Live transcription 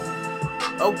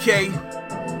Okay.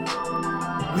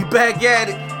 We back at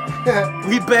it.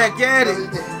 We back at it.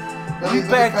 We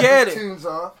back at it.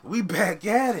 We back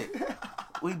at it.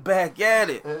 We back at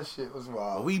it. That shit was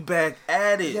wild. We back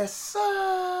at it. Yes,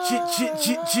 sir.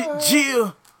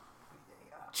 Jill.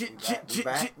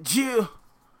 Jill.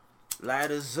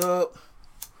 Lighters up.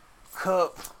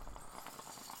 Cup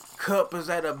is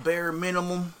at a bare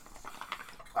minimum.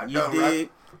 I You know, did.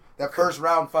 right? That first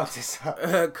round fucked us up.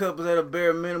 Cup is at a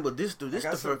bare minimum, but this dude, I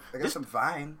got some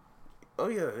Vine. Oh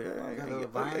yeah.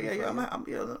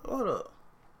 Hold up.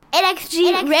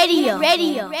 NXG Radio.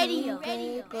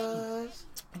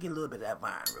 Get a little bit of that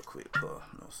Vine real quick, Paul. You know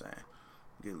what I'm saying?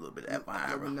 Get a little bit of that Vine.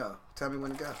 Let me know. Tell me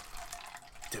when to go.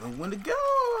 Tell me when to go.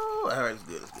 All right, it's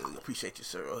good. Appreciate you,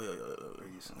 sir. Oh, yeah.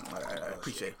 All right,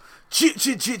 appreciate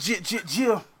it.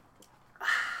 Jill.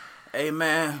 Hey,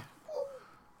 man.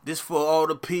 This for all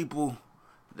the people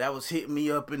that was hitting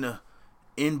me up in the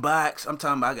inbox. I'm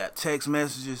talking about I got text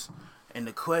messages, and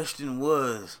the question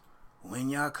was, when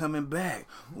y'all coming back?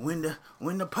 When the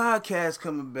podcast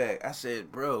coming back? I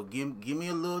said, bro, give me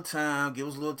a little time. Give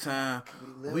us a little time.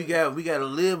 We got to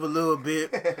live a little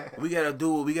bit. We got to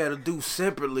do what we got to do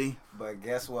separately. But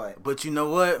guess what? But you know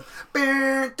what?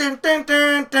 We're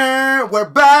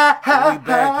back. We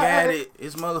back at it.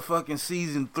 It's motherfucking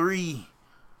season 3.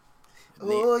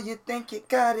 Oh, you think you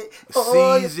got it.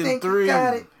 Oh, Season you think 3. you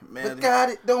got it. Man, but got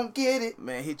it, don't get it.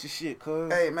 Man, hit your shit,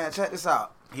 cuz. Hey, man, check this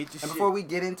out. Hit your And shit. before we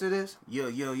get into this,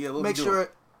 What make we doing?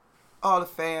 sure all the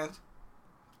fans,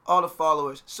 all the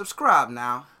followers, subscribe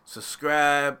now.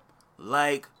 Subscribe,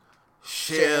 like,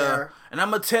 share. Share. And I'm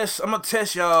gonna test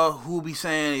y'all who be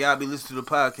saying y'all be listening to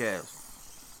the podcast.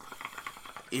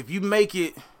 If you make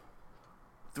it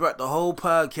throughout the whole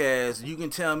podcast, you can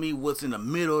tell me what's in the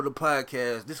middle of the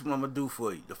podcast. This is what I'm gonna do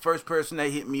for you. The first person that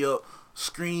hit me up,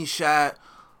 screenshot,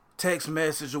 text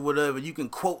message or whatever, you can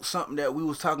quote something that we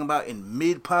was talking about in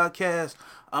mid podcast.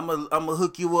 I'm gonna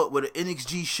hook you up with an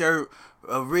NXG shirt,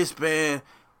 a wristband,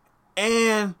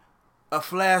 and a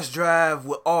flash drive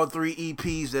with all 3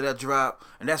 EPs that I dropped,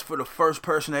 and that's for the first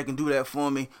person that can do that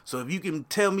for me. So if you can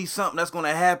tell me something that's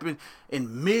gonna happen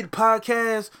in mid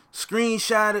podcast,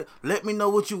 screenshot it, let me know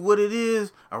what it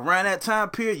is around that time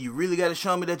period. You really gotta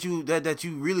show me that you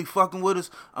really fucking with us.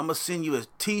 I'm gonna send you a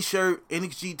t-shirt,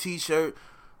 NXG t-shirt,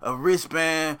 a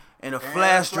wristband, and a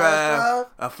flash drive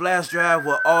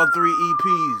with all 3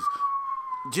 EPs.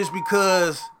 Just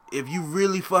because if you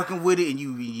really fucking with it and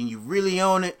you really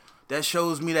own it, that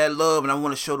shows me that love, and I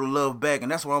want to show the love back,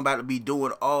 and that's what I'm about to be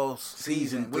doing all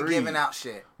season 3. We're giving out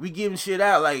shit. We giving shit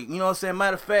out, like, you know what I'm saying?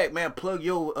 Matter of fact, man, plug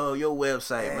your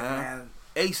website, man.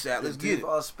 ASAP, let's get it.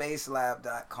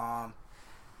 DuvalSpaceLab.com.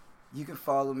 You can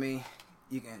follow me.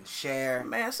 You can share.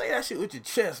 Man, say that shit with your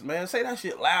chest, man. Say that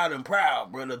shit loud and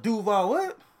proud, brother. Duval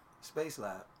what? Space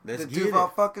Lab. Let's the get Duval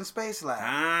it. fucking Space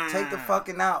Lab. Take the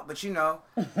fucking out, but you know,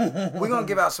 we're gonna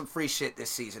give out some free shit this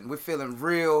season. We're feeling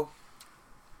real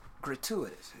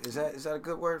gratuitous. Is that a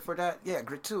good word for that? Yeah,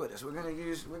 gratuitous. We're gonna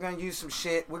use some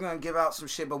shit. We're gonna give out some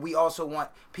shit, but we also want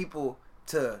people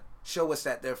to show us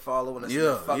that they're following us. And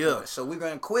they're fucking with us. So we're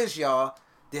gonna quiz y'all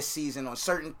this season on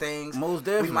certain things. Most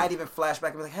definitely. We might even flash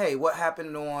back and be like, hey, what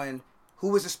happened on? Who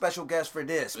was a special guest for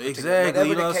this? Exactly. Whatever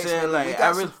You know the what I'm case saying? may be, Like, we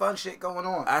got some fun shit going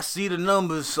on. I see the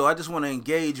numbers, so I just want to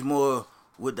engage more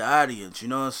with the audience. You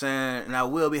know what I'm saying? And I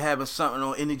will be having something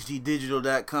on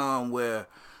NXGdigital.com where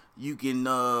you can,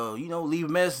 leave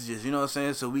messages. You know what I'm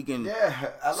saying? So we can,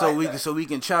 so we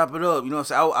can chop it up. You know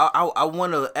what I'm saying? I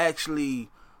want to actually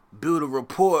build a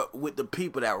rapport with the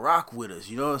people that rock with us.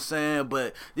 You know what I'm saying?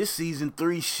 But this season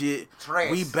 3 shit,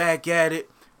 we back at it,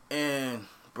 and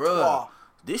bruh,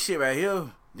 this shit right here,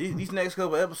 these next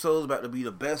couple episodes about to be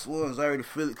the best ones. I already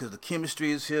feel it because the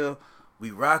chemistry is here.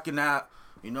 We rocking out.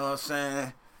 You know what I'm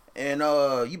saying? And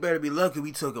you better be lucky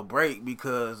we took a break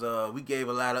because we gave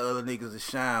a lot of other niggas a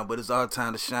shine, but it's our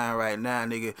time to shine right now,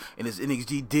 nigga. And it's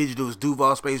NXG Digital's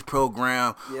Duval Space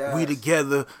program. Yes. We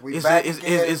together.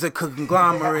 It's a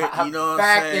conglomerate. You know what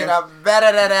I'm saying? Back and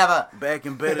better than ever. Back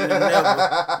and better than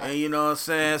ever. And you know what I'm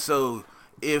saying? So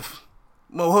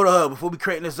well, hold up. Before we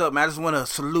creating this up, man, I just want to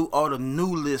salute all the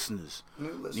new listeners.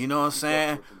 You know what I'm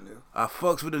saying? I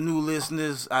fucks with the new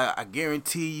listeners. I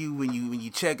guarantee you when you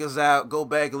check us out, go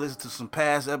back and listen to some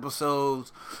past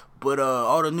episodes. But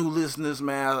all the new listeners,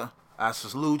 man, I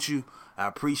salute you. I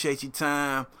appreciate your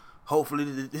time. Hopefully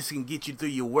this can get you through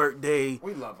your work day.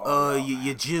 We love all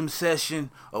your gym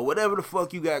session or whatever the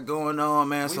fuck you got going on,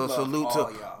 man. So salute to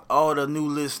all the new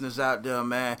listeners out there,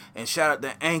 man. And shout out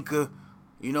to Anchor.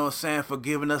 You know what I'm saying, for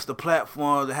giving us the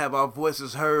platform to have our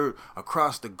voices heard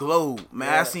across the globe.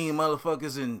 Man, yes. I seen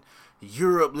motherfuckers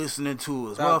Europe listening to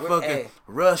us. Dog, Motherfucking hey.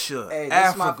 Russia, Hey, Africa.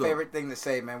 that's my favorite thing to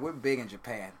say, man. We're big in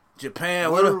Japan.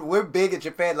 Japan. We're big in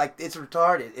Japan. Like, it's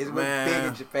retarded. Man, We're big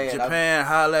in Japan. Japan,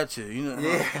 holla at you. You know,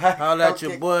 Yeah. holla at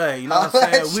your Okay. boy. You know what Holla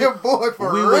I'm at saying? your boy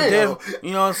for we real. Were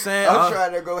you know what I'm saying? I'm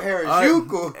trying to go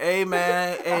Harajuku. Hey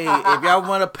man, hey, if y'all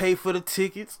want to pay for the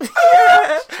tickets,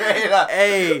 Straight up.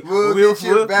 hey, We'll get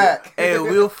you back. Hey,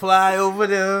 we'll fly over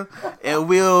there and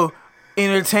we'll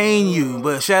entertain you.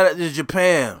 But shout out to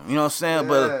Japan, you know what I'm saying? Yeah.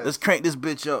 But let's crank this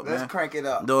bitch up, man. Let's crank it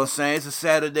up. You know what I'm saying? It's a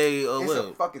Saturday. It's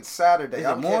a fucking Saturday. Is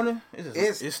it morning?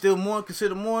 It's still morning.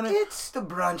 Considered morning. It's the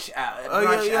brunch hour. Oh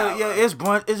Brunch yeah. hour. It's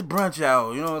brunch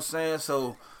hour. You know what I'm saying?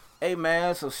 So, hey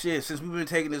man, so shit. Since we've been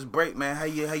taking this break, man, how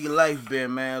your life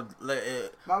been, man?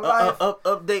 My life.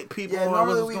 Update people Yeah, on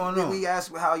normally what's going on. we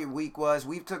ask how your week was.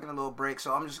 We've taken a little break,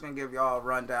 so I'm just gonna give y'all a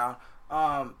rundown.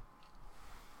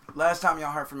 Last time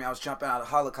y'all heard from me, I was jumping out of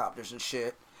helicopters and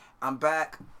shit. I'm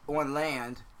back on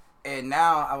land, and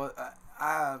now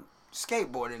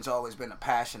skateboarding's always been a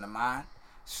passion of mine.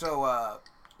 So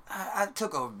I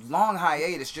took a long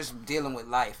hiatus just dealing with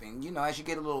life, and you know, as you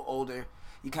get a little older,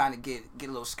 you kind of get a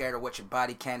little scared of what your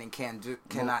body can and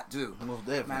cannot do. Most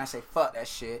definitely. Man, I say fuck that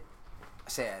shit. I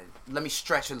said, let me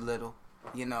stretch a little,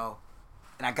 you know,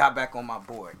 and I got back on my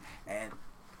board. And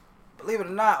believe it or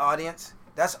not, audience,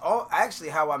 that's all actually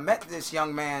how I met this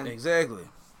young man. Exactly.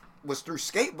 Was through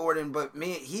skateboarding, but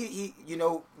he you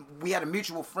know, we had a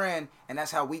mutual friend, and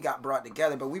that's how we got brought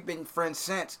together. But we've been friends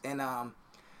since, and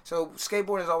so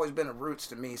skateboarding has always been the roots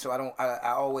to me. So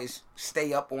I always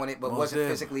stay up on it, but wasn't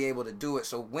physically able to do it.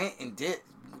 So went and did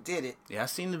it. Yeah, I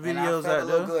seen the And I videos felt out a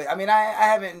little there. good. I mean, I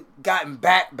haven't gotten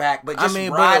back, but just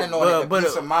riding on it, the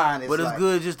peace of mind is but it's like,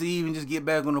 good just to even just get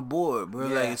back on the board, bro.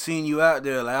 Yeah. Like seeing you out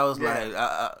there, like I was Yeah.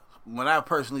 like, when I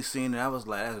personally seen it, I was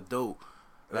like, that's dope.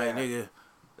 Like Yeah. nigga,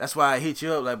 that's why I hit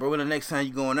you up. Like, bro, when the next time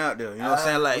you going out there, you know what I'm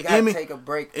saying? we Like, gotta Emmy, take a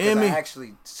break because I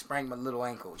actually sprained my little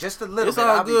ankle, just a little it's bit.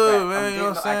 all I'll good, be back. man. You know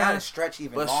what I'm saying? I gotta stretch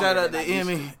even But longer shout out than to I used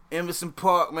Emmy, Emerson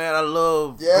Park, man. I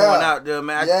love Yeah. going out there,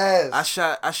 man. Yes.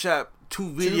 I shot two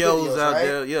videos out right?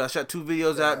 there. Yeah, I shot two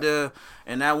videos out there,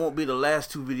 and that won't be the last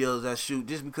two videos I shoot,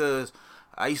 just because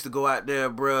I used to go out there,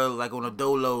 bro, like on a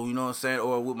dolo, you know what I'm saying,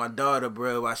 or with my daughter,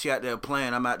 bro. While she out there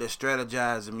playing, I'm out there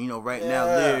strategizing, you know, writing down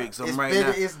lyrics. It's right bigger,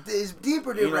 now. It's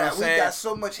deeper than You know what rap. I'm We saying? got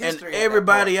so much history. And at that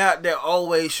everybody part. out there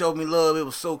always showed me love. It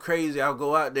was so crazy. I'll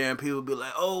go out there and people be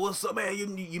like, "Oh, what's up, man?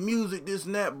 Your music, this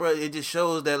and that, bro." It just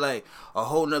shows that like a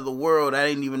whole nother world I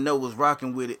didn't even know was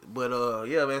rocking with it. But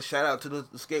yeah, man, shout out to the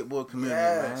skateboard community,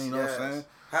 man. You know what I'm saying?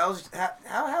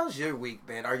 How's your week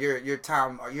been, or your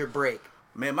time, or your break?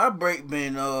 Man, my break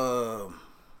been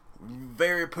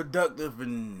very productive,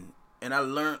 and I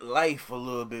learned life a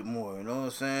little bit more. You know what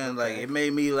I'm saying? Like it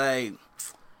made me like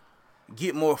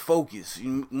get more focused,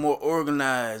 more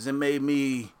organized. It made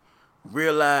me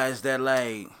realize that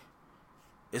like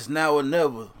it's now or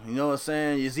never. You know what I'm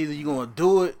saying? It's either you gonna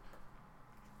do it.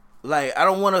 Like I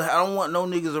don't want no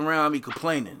niggas around me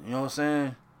complaining. You know what I'm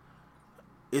saying?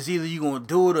 It's either you gonna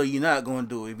do it or you're not gonna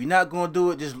do it. If you're not gonna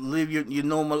do it, just live your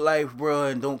normal life, bro,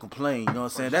 and don't complain. You know what I'm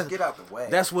saying? Just get out the way.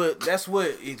 That's what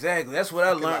exactly. That's what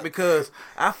I learned because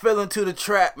I fell into the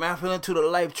trap, man. I fell into the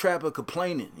life trap of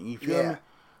complaining. You feel me?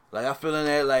 Like I feel in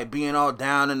that like being all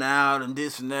down and out and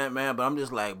this and that, man. But I'm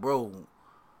just like, bro,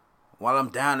 while I'm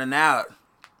down and out,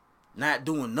 not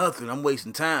doing nothing, I'm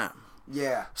wasting time.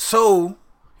 Yeah. So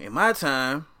in my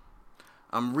time,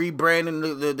 I'm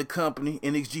rebranding the company,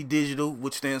 NXG Digital,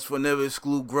 which stands for Never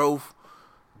Exclude Growth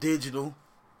Digital,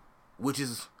 which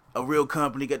is a real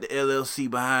company, got the LLC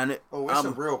behind it. Oh, it's a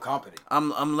real company.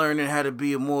 I'm learning how to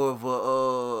be more of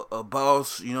a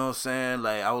boss, you know what I'm saying?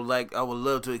 Like I would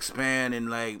love to expand and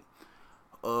like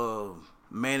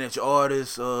manage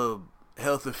artists,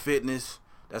 health and fitness.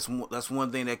 That's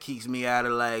one thing that keeps me out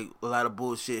of like a lot of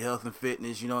bullshit, health and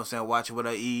fitness, you know what I'm saying? Watching what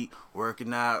I eat,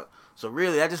 working out. So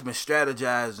really, I just been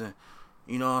strategizing,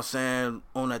 you know what I'm saying,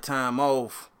 on that time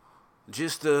off,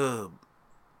 just to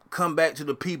come back to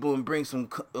the people and bring some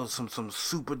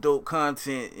super dope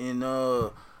content and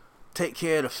take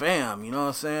care of the fam. You know what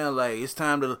I'm saying? Like it's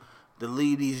time to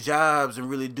leave these jobs and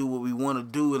really do what we want to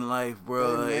do in life,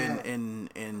 bro. And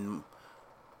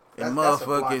That's a motherfucking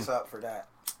blunts up for that.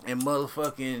 and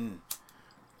motherfucking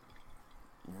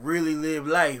really live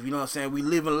life, you know what I'm saying? We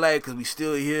living life because we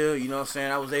still here, you know what I'm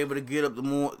saying? I was able to get up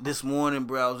this morning,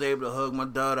 bro. I was able to hug my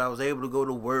daughter. I was able to go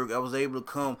to work. I was able to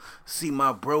come see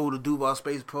my bro, the Duval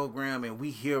Space Program, and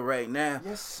we here right now.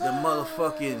 Yes, sir. The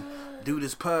motherfucking do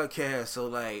this podcast. So,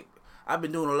 like, I've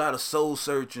been doing a lot of soul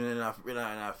searching, and I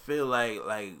feel like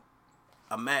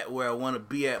I'm at where I want to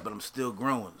be at, but I'm still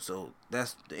growing. So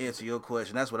that's the answer to your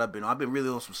question. That's what I've been on. I've been really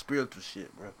on some spiritual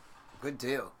shit, bro. Good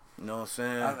deal. You know what I'm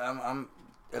saying? I'm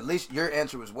at least your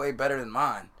answer was way better than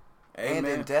mine. Hey, and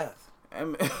man. in depth.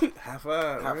 High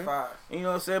five. High man. five. You know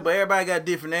what I'm saying? But everybody got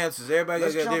different answers. Everybody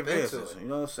Let's got jump different into answers. it. You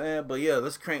know what I'm saying? But yeah,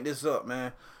 let's crank this up,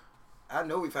 man. I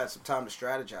know we've had some time to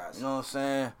strategize. You know what I'm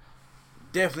saying?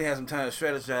 Definitely had some time to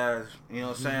strategize. You know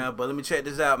what I'm saying? But let me check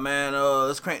this out, man.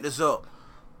 Let's crank this up.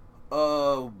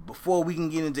 Before we can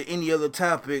get into any other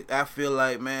topic, I feel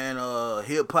like, man,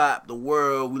 hip hop, the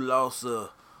world, we lost a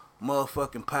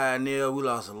motherfucking pioneer, we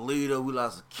lost a leader, we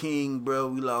lost a king, bro.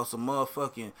 We lost a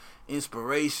motherfucking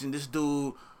inspiration. This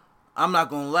dude, I'm not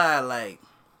gonna lie, like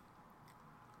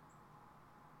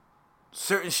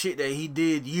certain shit that he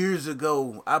did years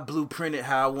ago, I blueprinted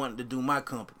how I wanted to do my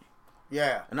company.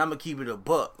 Yeah. And I'm gonna keep it a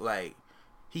buck. Like,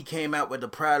 he came out with the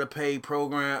Proud to Pay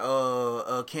program,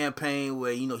 campaign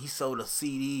where, you know, he sold a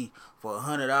CD for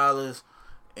 $100,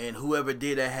 and whoever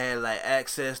did that had like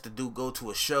access to go to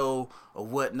a show or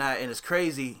whatnot. And it's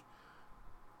crazy.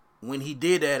 When he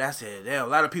did that, I said, damn, a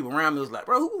lot of people around me was like,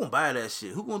 bro, who gonna buy that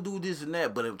shit? Who gonna do this and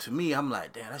that? But to me, I'm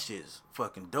like, damn, that shit is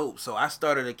fucking dope. So I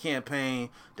started a campaign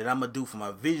that I'm gonna do for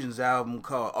my Visions album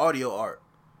called Audio Art.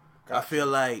 Gotcha. I feel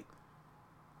like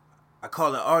I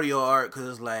call it audio art because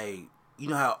it's like, you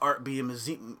know how art be in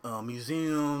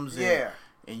museums, and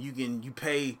you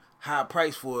pay high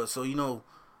price for it. So, you know,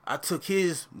 I took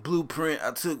his blueprint,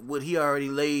 I took what he already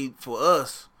laid for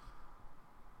us,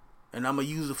 and I'm gonna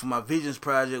use it for my Visions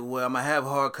project, where I'm gonna have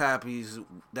hard copies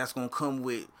that's gonna come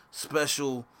with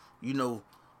special, you know,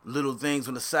 little things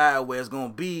on the side where it's gonna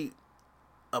be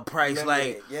a price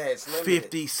limited. Like it's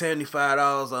 $50,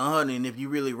 $75, $100, and if you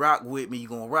really rock with me, you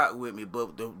gonna rock with me.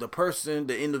 But the person,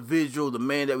 the individual, the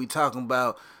man that we talking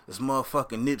about is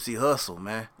motherfucking Nipsey Hussle,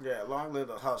 man. Yeah, long live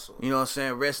the hustle. You know what I'm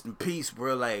saying? Rest in peace,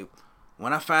 bro. Like,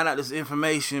 when I found out this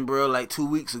information, bro, like 2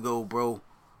 weeks ago, bro,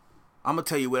 I'm gonna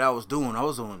tell you what I was doing. I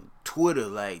was on Twitter,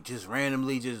 like, just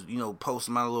randomly, just, you know,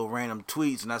 posting my little random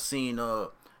tweets, and I seen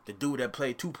the dude that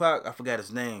played Tupac, I forgot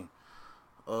his name,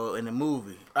 in the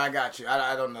movie. I got you.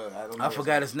 I don't know. I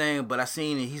forgot his name, but I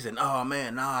seen it. He said, oh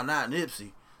man, nah, not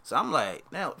Nipsey. So I'm like,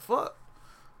 now, fuck.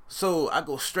 So I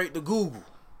go straight to Google.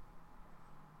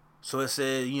 So it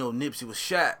said, you know, Nipsey was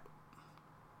shot.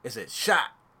 It said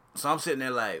shot. So I'm sitting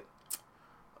there like,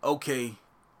 okay,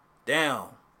 damn.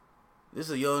 This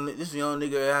is a young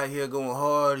nigga out here going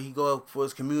hard. He go up for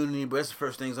his community, but that's the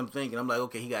first things I'm thinking. I'm like,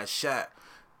 okay, he got shot.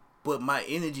 But my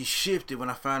energy shifted when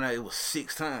I found out it was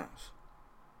 6 times.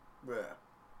 Yeah.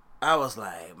 I was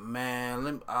like,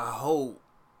 man, I hope,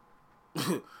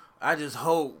 I just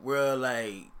hope, bro,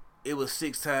 like, it was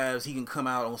 6 times he can come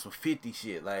out on some 50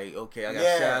 shit. Like, okay, I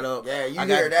got shot up. Yeah, you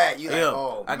hear that. You like,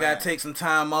 oh, I got to take some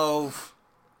time off.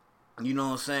 You know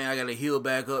what I'm saying? I got to heal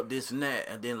back up, this and that.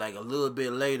 And then, like, a little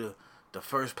bit later, the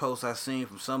first post I seen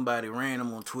from somebody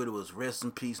random on Twitter was, rest in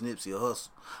peace, Nipsey Hussle.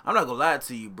 I'm not going to lie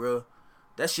to you, bro.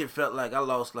 That shit felt like I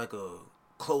lost, like, a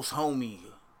close homie.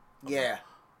 Yeah.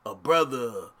 A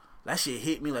brother. That shit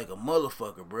hit me like a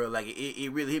motherfucker, bro. Like,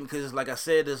 it really hit me because, like I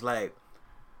said, it's like,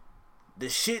 the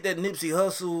shit that Nipsey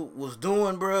Hussle was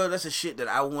doing, bro, that's the shit that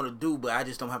I want to do, but I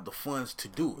just don't have the funds to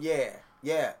do it.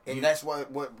 Yeah. And that's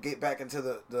what get back into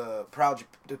the Proud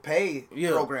to Pay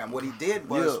program. What he did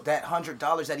was that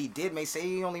 $100 that he did make, say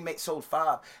he only sold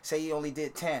 5, say he only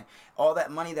did 10. All that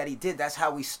money that he did, that's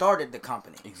how we started the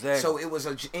company. Exactly. So it was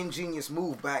an ingenious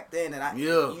move back then. And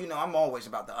you know, I'm always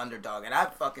about the underdog. And I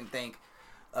fucking think,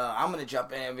 I'm going to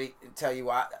jump in and tell you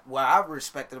why I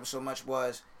respected him so much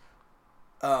was,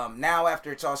 now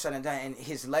after it's all said and done and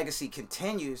his legacy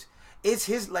continues,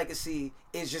 his legacy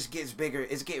just gets bigger.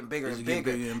 It's getting bigger and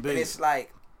bigger. And it's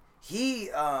like he,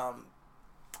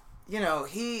 you know,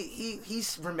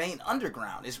 he's remained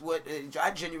underground. Is what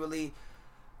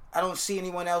I don't see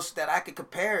anyone else that I could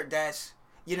compare. That's,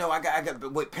 you know, I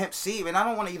got with Pimp C, and I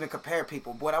don't want to even compare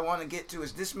people. But what I want to get to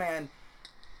is this man.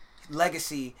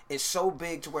 Legacy is so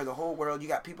big to where the whole world, you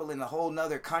got people in the whole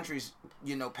nother countries,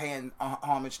 you know, paying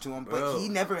homage to him, but he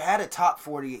never had a top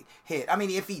 40 hit. I mean,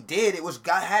 if he did,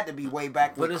 had to be way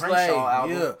back with Crenshaw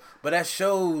album. Yeah, but that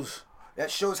shows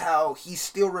how he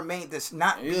still remained this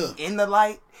be in the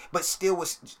light, but still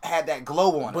had that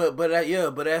glow on it. But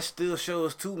that still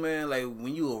shows too, man. Like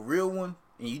when you a real one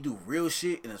and you do real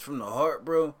shit and it's from the heart,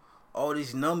 bro. All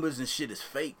these numbers and shit is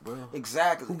fake, bro.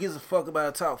 Exactly. Who gives a fuck about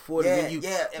a top 40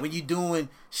 when you doing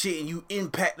shit and you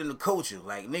impacting the culture?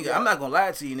 Like, nigga, I'm not gonna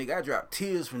lie to you, nigga. I dropped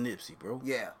tears for Nipsey, bro.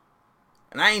 Yeah.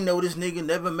 And I ain't know this nigga,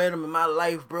 never met him in my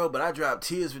life, bro, but I dropped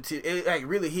tears for tears. It like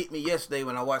really hit me yesterday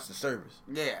when I watched the service.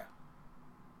 Yeah.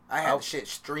 I had the shit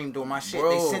streamed on my shit.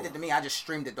 Bro. They sent it to me. I just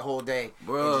streamed it the whole day.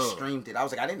 Bro. And just streamed it. I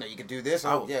was like, I didn't know you could do this.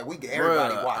 Oh yeah,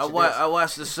 everybody watched this. I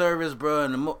watched the service, bro,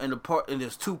 and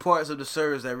there's 2 parts of the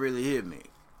service that really hit me.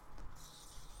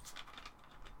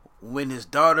 When his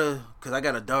daughter, cause I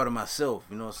got a daughter myself,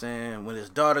 you know what I'm saying. When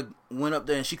his daughter went up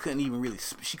there and she couldn't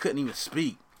even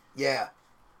speak. Yeah.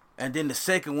 And then the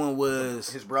second one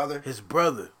was his brother.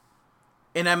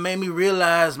 And that made me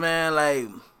realize, man, like,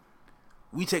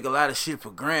 we take a lot of shit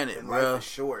for granted, And bro. life is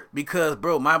short. Because,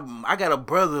 bro, I got a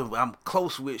brother I'm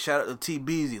close with. Shout out to T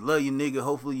Beezy. Love you, nigga.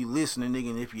 Hopefully you listening, nigga.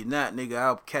 And if you're not, nigga,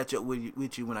 I'll catch up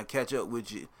with you when I catch up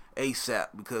with you ASAP.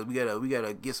 Because we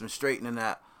gotta get some straightening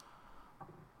out.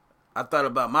 I thought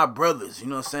about my brothers, you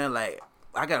know what I'm saying? Like,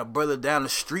 I got a brother down the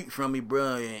street from me,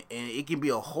 bro, and it can be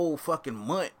a whole fucking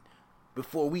month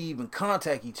before we even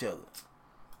contact each other.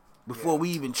 Before we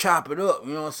even chop it up,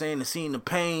 you know what I'm saying? And seeing the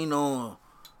pain on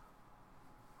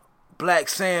Black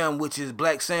Sam,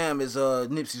 Black Sam is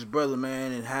Nipsey's brother,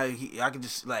 man, and how you can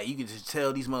just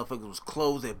tell these motherfuckers was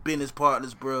close, they're business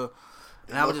partners, bro.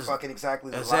 And I was just fucking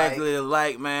exactly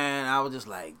alike, man. I was just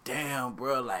like, damn,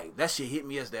 bro, like that shit hit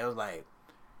me yesterday. I was like,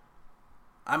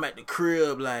 I'm at the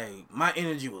crib, like my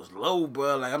energy was low,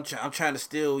 bro. Like I'm trying to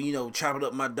still, you know, chop it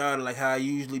up with my daughter like how I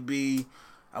usually be.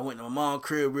 I went to my mom's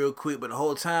crib real quick, but the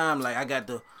whole time, like I got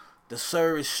the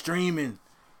service streaming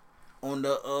on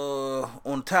the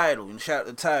Tidal, and shout out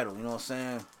to Tidal, you know what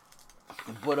I'm saying?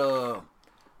 But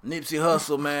Nipsey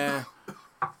Hussle, man,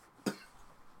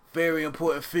 very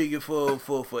important figure for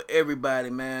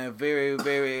everybody, man. Very,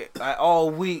 very.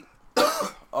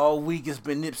 All week it's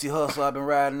been Nipsey Hussle. I've been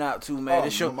riding out too, man.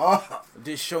 Just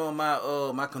showing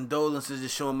my condolences,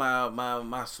 just showing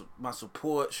my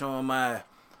support, showing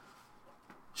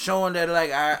that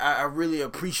like I really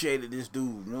appreciated this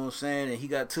dude. You know what I'm saying? And he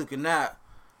got taken out.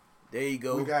 There you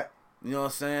go. You know what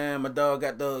I'm saying? My dog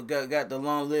got the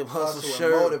long live hustle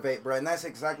shirt. And motivate, bro, and that's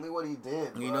exactly what he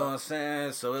did, bro. You know what I'm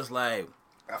saying? So it's like,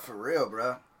 for real,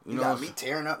 bro. You know got me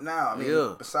tearing up now. I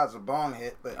mean, besides the bong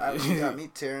hit, but you got me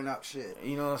tearing up shit.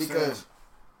 You know what I'm saying?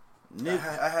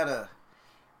 Because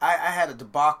I had a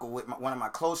debacle with one of my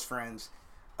close friends,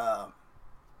 and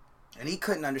he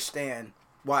couldn't understand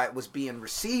why it was being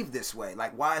received this way.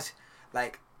 Like, why is,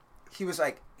 like, he was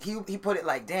like, he put it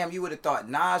like, damn, you would have thought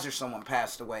Nas or someone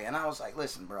passed away. And I was like,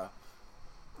 listen, bro.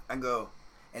 I go,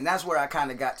 and that's where I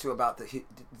kind of got to about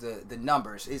the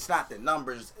numbers. It's not the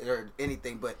numbers or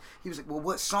anything, but he was like, well,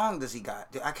 what song does he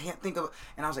got? I can't think of.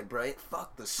 And I was like, bro,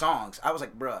 fuck the songs. I was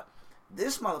like, bro,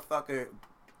 this motherfucker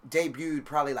debuted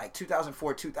probably like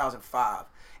 2004, 2005,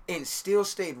 and still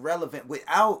stayed relevant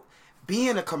without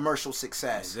being a commercial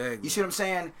success. Exactly. You see what I'm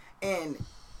saying? And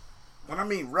when I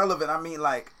mean relevant, I mean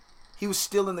like he was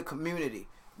still in the community,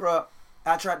 bro.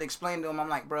 I tried to explain to him, I'm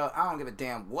like, bro, I don't give a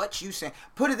damn what you saying.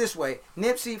 Put it this way,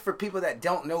 Nipsey, for people that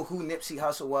don't know who Nipsey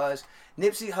Hussle was,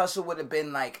 Nipsey Hussle would have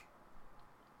been like,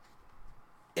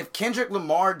 if Kendrick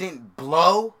Lamar didn't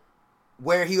blow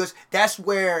where he was, that's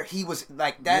where he was,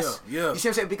 like, that's, yeah. You see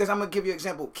what I'm saying? Because I'm going to give you an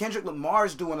example. Kendrick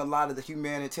Lamar's doing a lot of the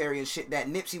humanitarian shit that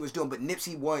Nipsey was doing, but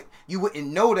Nipsey you wouldn't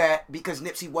know that because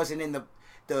Nipsey wasn't in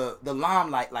the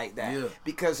limelight like that. Yeah.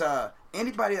 Because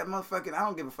anybody that motherfucking, I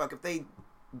don't give a fuck if they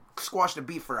squash the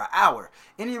beef for an hour.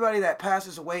 Anybody that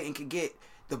passes away and can get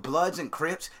the Bloods and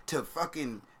Crips to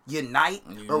fucking unite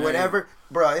or whatever,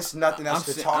 bro, it's nothing else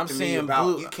to talk to me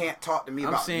about. You can't talk to me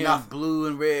about nothing. I'm seeing blue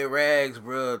and red rags,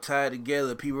 bro, tied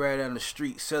together. People right down the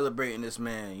street celebrating this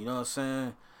man. You know what I'm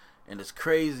saying? And it's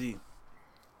crazy.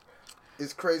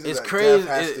 It's crazy. It's that crazy. Death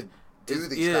has to do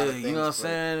these kind of things, you know what I'm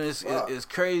saying? It's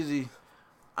crazy.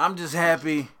 I'm just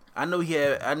happy. I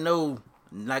know.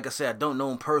 Like I said, I don't know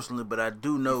him personally, but I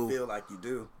do know. You feel like you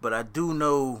do. But I do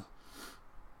know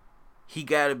he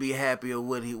got to be happy of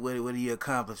what he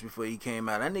accomplished before he came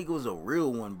out. That nigga was a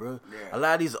real one, bro. Yeah. A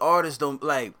lot of these artists don't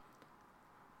like,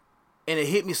 and it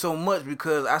hit me so much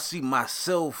because I see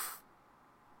myself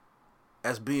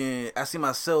a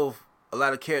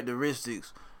lot of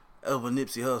characteristics of a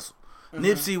Nipsey Hussle. Mm-hmm.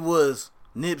 Nipsey was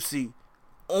Nipsey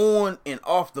on and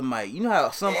off the mic. You know how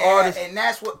some artists, and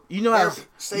that's what you know how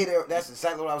say there. That's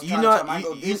exactly what I was trying to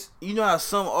tell them. You know how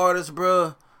some artists,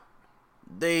 bro,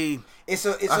 it's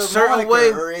a certain way,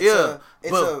 or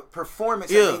it's a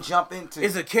performance that they jump into.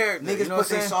 It's a character. Niggas you know put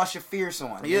their Sasha Fierce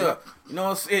on. Yeah, you know what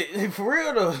I'm saying? For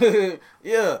real though.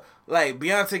 Yeah, like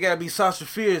Beyonce gotta be Sasha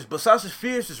Fierce, but Sasha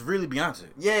Fierce is really Beyonce.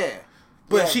 Yeah,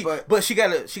 but she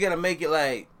gotta make it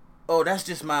like, oh, that's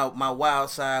just my wild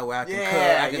side where I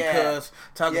can cuss,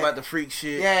 talk about the freak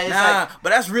shit. Yeah,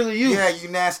 but that's really you. Yeah, you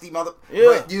nasty mother.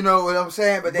 Yeah. But you know what I'm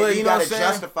saying? But then you gotta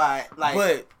justify it. Like,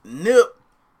 but Nip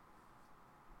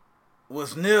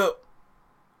was Nip,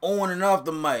 on and off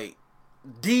the mic.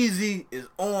 DZ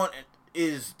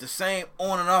is the same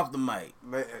on and off the mic.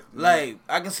 Like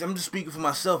I'm just speaking for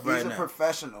myself right now. He's a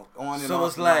professional on and so off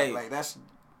it's the like, mic. Like that's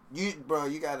you, bro.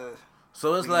 You gotta.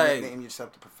 So it's like name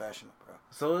yourself the professional, bro.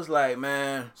 So it's like,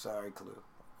 man. Sorry, Clue.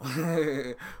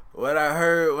 When I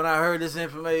heard this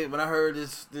information, when I heard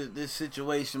this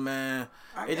situation, man,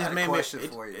 it just made me. I got a question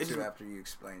for you too after you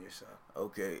explain yourself.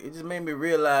 Okay, it just made me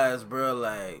realize, bro,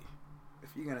 like if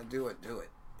you're gonna do it, do it.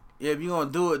 Yeah, if you're gonna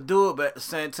do it. But at the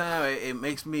same time, it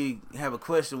makes me have a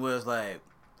question where it's like,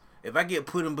 if I get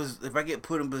put in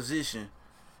position,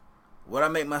 would I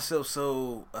make myself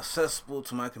so accessible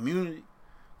to my community?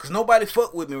 Cause nobody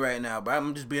fuck with me right now, but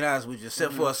I'm just being honest with you,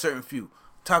 except for a certain few.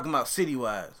 Talking about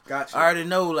city-wise. Gotcha. I already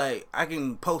know, like, I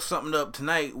can post something up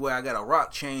tonight where I got a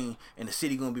rock chain and the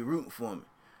city gonna be rooting for me.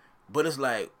 But it's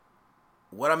like,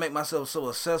 would I make myself so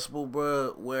accessible,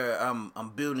 bro, where I'm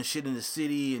building shit in the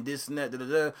city and this and that,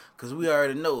 da-da-da? Because we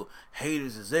already know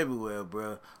haters is everywhere,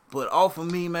 bro. But off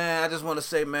of me, man, I just want to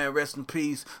say, man, rest in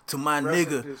peace to my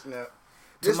nigga.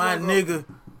 To my nigga,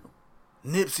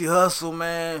 Nipsey Hussle,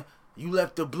 man. You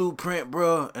left the blueprint,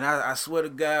 bro, and I swear to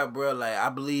God, bro, like, I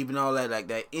believe in all that, like,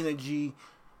 that energy,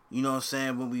 you know what I'm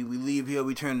saying, when we leave here,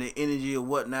 we turn the energy or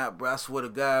whatnot, bro, I swear to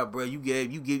God, bro, you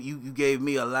gave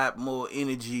me a lot more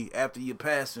energy after your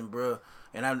passing, bro,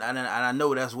 and I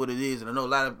know that's what it is, and I know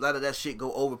a lot of that shit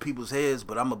go over people's heads,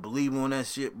 but I'm a believer on that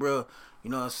shit, bro.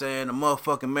 You know what I'm saying? The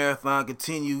motherfucking marathon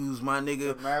continues, my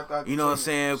nigga. You know what I'm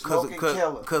saying?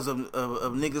 Because of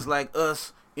niggas like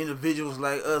us, individuals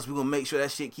like us, we gonna make sure that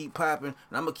shit keep popping,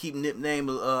 and I'm gonna keep Nip name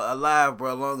alive,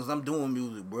 bro, as long as I'm doing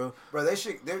music, bro. Bro,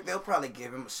 they'll probably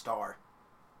give him a star.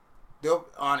 He'll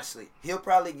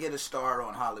probably get a star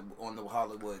on the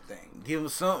Hollywood thing. Give him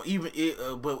some,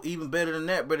 but even better than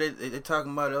that, bro. They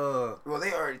talking about Well,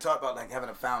 they already talked about like having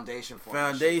a foundation for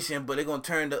him, but they gonna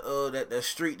turn that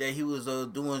street that he was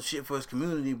doing shit for his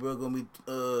community, bro, gonna be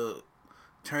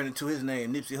turned into his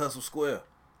name, Nipsey Hussle Square.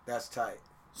 That's tight.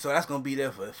 So that's gonna be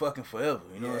there for fucking forever,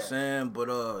 you know what I'm saying?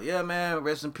 But yeah, man,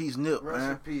 rest in peace, Nip, man. Rest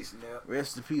in peace, Nip.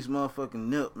 Rest in peace, motherfucking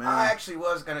Nip, man. I actually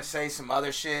was gonna say some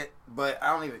other shit, but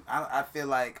I feel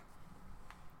like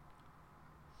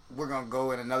we're gonna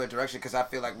go in another direction because I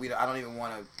feel like I don't even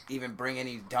want to even bring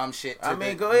any dumb shit. Go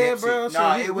ahead, bro.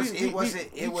 No,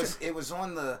 it was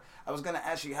on the. I was gonna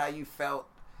ask you how you felt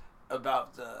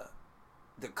about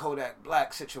the Kodak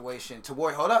Black situation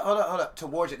towards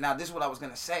it. Now this is what I was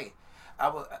gonna say.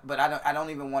 But I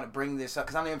don't even want to bring this up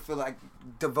because I don't even feel like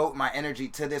devote my energy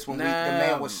to this when the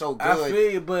man was so good. I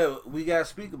feel you, but we gotta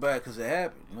speak about it because it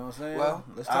happened. You know what I'm saying? Well,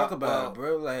 let's talk about it,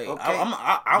 bro. Like, okay.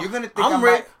 You're gonna think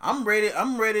I'm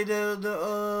ready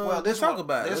to talk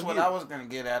about it. This is what I was gonna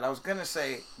get at. I was gonna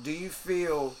say, do you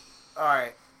feel all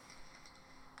right?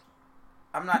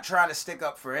 I'm not trying to stick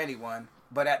up for anyone,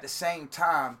 but at the same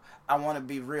time, I want to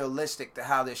be realistic to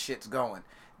how this shit's going.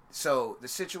 So the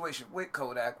situation with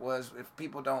Kodak was, if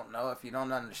people don't know, if you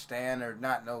don't understand or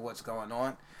not know what's going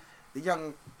on, the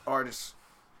young artist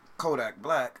Kodak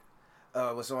Black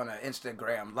was on an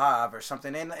Instagram live or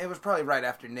something, and it was probably right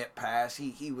after Nip passed.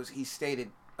 He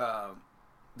stated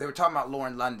they were talking about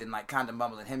Lauren London, like kind of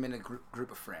mumbling, him and a group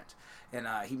of friends, and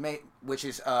which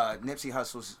is Nipsey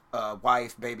Hussle's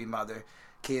wife, baby mother,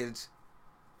 kids.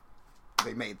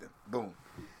 They made them. Boom.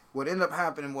 What ended up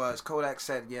happening was Kodak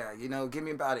said, yeah,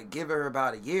 give her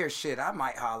about a year, shit, I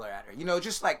might holler at her.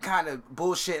 Just like kind of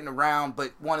bullshitting around,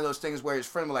 but one of those things where his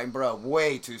friend was like, bro,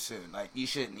 way too soon. Like, you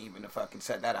shouldn't even have fucking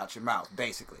said that out your mouth,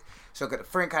 basically. So the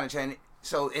friend kind of changed,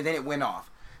 and then it went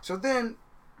off. So then,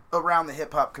 around the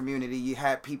hip-hop community, you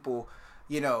had people,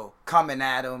 coming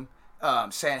at him,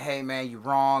 saying, hey, man, you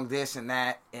wrong, this and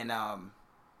that, and,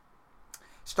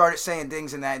 started saying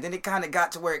things and that, and then it kind of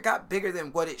got to where it got bigger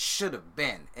than what it should have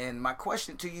been. And my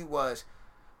question to you was,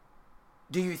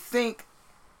 do you think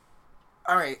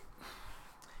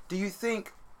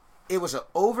it was an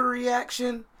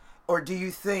overreaction, or do you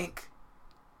think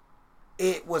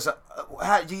it was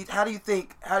how do you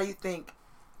think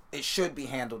it should be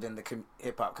handled in the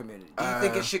hip hop community? Do you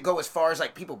think it should go as far as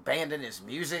like people banning his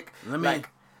music? Let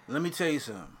me tell you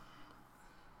something.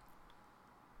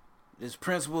 There's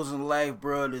principles in life,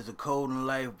 bro. There's a code in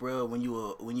life, bro. When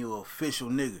you an official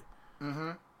nigga.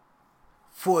 Mm-hmm.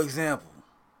 For example,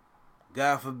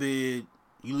 God forbid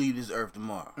you leave this earth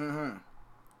tomorrow. Mm-hmm.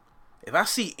 If I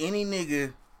see any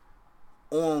nigga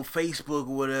on Facebook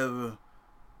or whatever,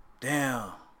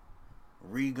 damn,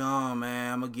 gone,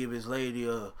 man. I'm gonna give his lady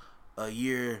a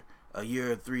year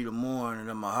or 3 to mourn, and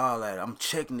I'm gonna holler at her. I'm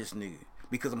checking this nigga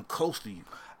because I'm close to you.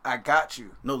 I got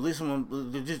you. No, listen,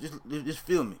 just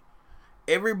feel me.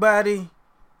 Everybody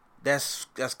that's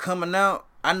coming out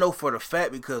I know for the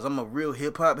fact because I'm a real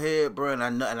hip hop head, bro, and I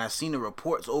know, and I seen the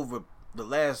reports over the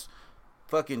last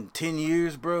fucking 10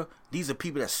 years, bro. These are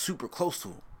people that's super close to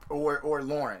him. Or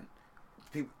Lauren.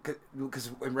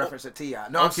 Because in reference to T.I.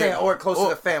 No, I'm saying or close to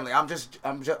the family. I'm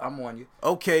on you.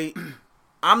 Okay,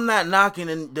 I'm not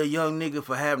knocking the young nigga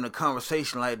for having a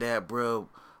conversation like that, bro.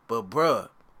 But, bro,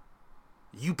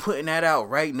 you putting that out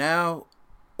right now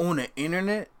on the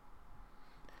internet?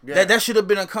 Yeah. That should have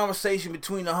been a conversation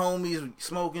between the homies,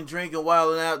 smoking, drinking,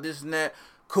 wilding out, this and that.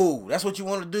 Cool. That's what you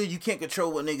want to do. You can't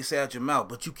control what niggas say out your mouth,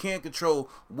 but you can control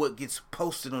what gets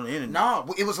posted on the internet.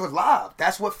 No, it was live.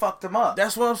 That's what fucked them up.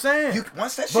 That's what I'm saying.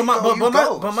 Once that shit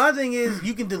goes. But my thing is,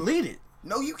 you can delete it.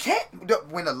 No, you can't.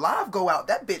 When the live go out,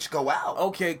 that bitch go out.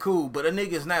 Okay, cool. But a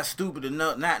nigga's not stupid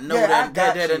enough not know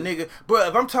that a nigga. Bro,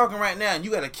 if I'm talking right now and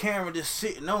you got a camera just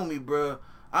sitting on me, bro,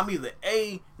 I'm either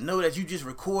A, know that you just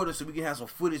recorded so we can have some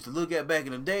footage to look at back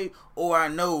in the day, or I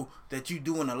know that you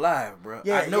doing a live, bro.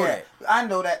 Yeah, I know that. I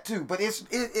know that too. But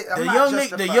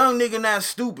the young nigga not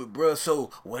stupid, bro.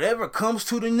 So whatever comes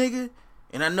to the nigga,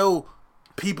 and I know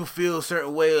people feel a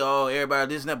certain way, oh,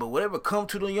 everybody this and that, but whatever come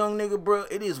to the young nigga, bro,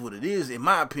 it is what it is, in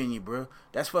my opinion, bro.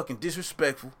 That's fucking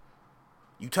disrespectful.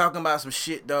 You talking about some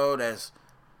shit, dog, that's,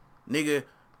 nigga,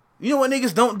 you know what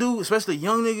niggas don't do, especially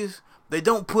young niggas? They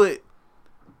don't put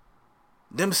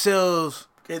themselves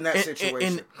in that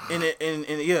situation. In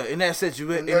that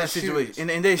situation.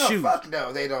 In their shoes. Fuck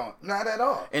no, they don't. Not at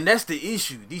all. And that's the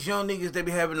issue. These young niggas, they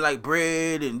be having like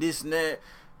bread and this and that.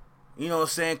 You know what I'm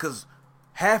saying? Cause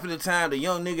half of the time the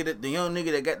young nigga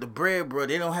that got the bread, bro,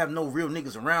 they don't have no real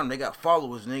niggas around them. They got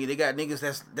followers, nigga. They got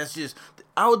niggas that's just,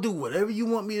 I'll do whatever you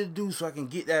want me to do so I can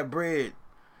get that bread.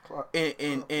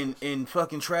 And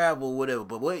fucking travel or whatever,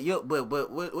 but what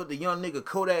the young nigga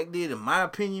Kodak did, in my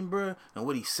opinion, bro, and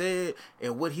what he said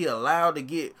and what he allowed to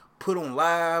get put on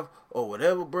live or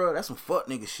whatever, bro, that's some fuck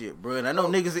nigga shit, bro. And I know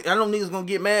niggas gonna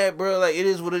get mad, bro. Like, it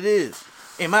is what it is,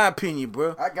 in my opinion,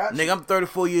 bro. I got you. Nigga, I'm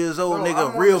 34 years old,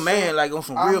 nigga, real man, like on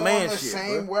some real man shit. I'm on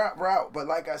the same route, but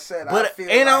like I said, I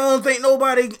don't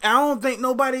think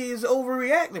nobody is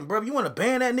overreacting, bro. You want to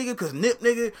ban that nigga because Nip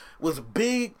nigga was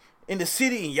big in the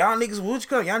city, and y'all niggas,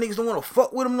 y'all niggas don't want to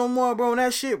fuck with him no more, bro, and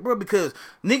that shit, bro, because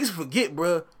niggas forget,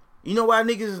 bro. You know why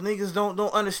niggas don't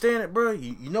understand it, bro?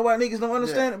 You know why niggas don't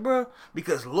understand it, bro?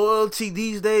 Because loyalty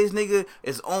these days, nigga,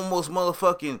 is almost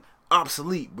motherfucking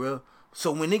obsolete, bro.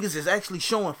 So when niggas is actually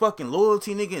showing fucking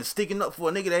loyalty, nigga, and sticking up for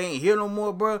a nigga that ain't here no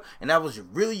more, bro, and that was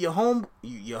really your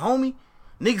homie,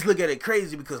 niggas look at it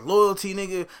crazy because loyalty,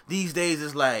 nigga, these days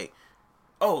is like,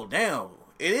 oh, damn,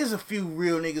 it is a few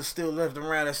real niggas still left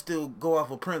around that still go off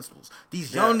of principles.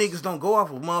 These young niggas don't go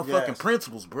off of motherfucking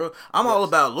principles, bro. I'm all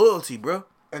about loyalty, bro.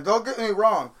 And don't get me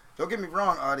wrong,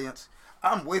 audience.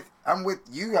 I'm with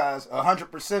you guys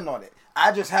 100% on it.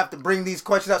 I just have to bring these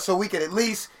questions out so we can at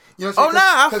least, you know what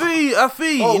I'm saying? I feel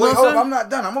you. Oh, you know wait, what I'm not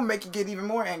done. I'm gonna make you get even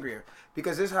more angrier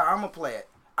because this is how I'm gonna play it.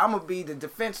 I'm gonna be the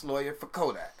defense lawyer for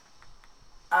Kodak.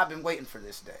 I've been waiting for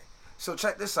this day. So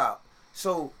check this out.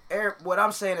 So, Eric, what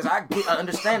I'm saying is I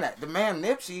understand that. The man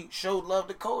Nipsey showed love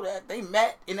to Kodak. They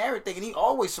met and everything, and he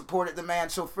always supported the man.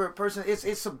 So for a person,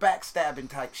 it's a backstabbing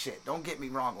type shit. Don't get me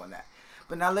wrong on that.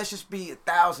 But now let's just be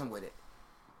 1,000 with it.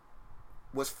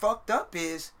 What's fucked up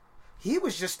is he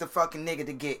was just the fucking nigga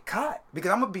to get caught.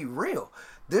 Because I'm going to be real.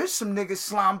 There's some niggas,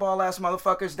 slime ball ass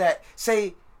motherfuckers that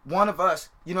say one of us,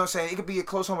 you know what I'm saying, it could be a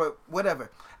close home or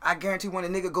whatever. I guarantee when a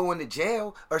nigga go into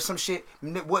jail or some shit,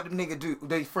 what the nigga do?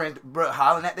 They friend, bro,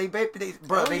 hollering at they baby, baby mom.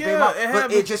 But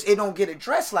it don't get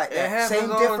addressed like that. It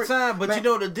happens all the time. But man, you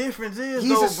know the difference is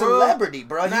he's a celebrity,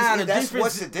 bro.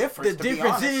 What's the difference? The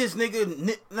difference is,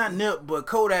 nigga, not Nip, but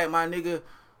Kodak, my nigga.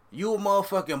 You a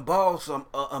motherfucking boss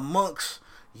amongst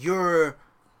your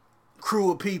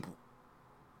crew of people.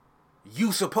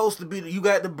 You supposed to be you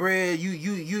got the bread. You're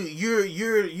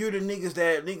the niggas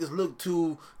that niggas look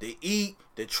to eat,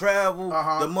 to travel,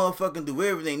 the motherfucking do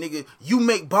everything, nigga. You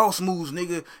make boss moves,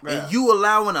 nigga, and you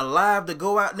allowing a live to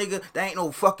go out, nigga. That ain't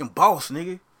no fucking boss,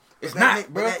 nigga. It's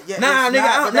not, bro. That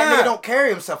nigga don't carry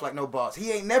himself like no boss.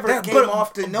 He ain't never came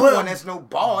off to no one that's no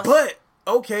boss. But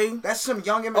okay, that's some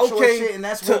young immature shit, and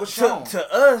that's what was shown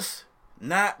to us.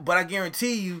 Not, but I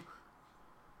guarantee you,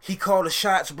 he called the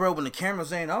shots, bro, when the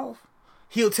cameras ain't off.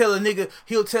 He'll tell a nigga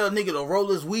to roll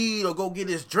his weed or go get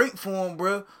his drink for him,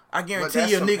 bro. I guarantee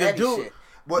you a nigga do it.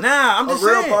 I'm just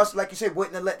saying. A real boss, like you said,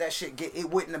 wouldn't have let that shit get. It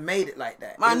wouldn't have made it like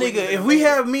that. My nigga, if we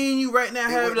have me and you right now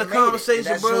having a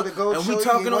conversation, bro, and we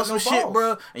talking on some shit,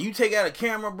 bro, and you take out a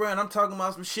camera, bro, and I'm talking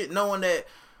about some shit, knowing that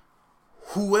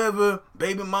whoever,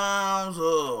 baby moms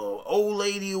or old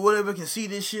lady or whatever can see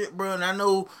this shit, bro, and I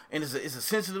know, and it's a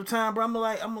sensitive time, bro. I'm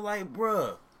like,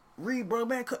 bro. Reed, bro,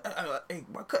 man, hey,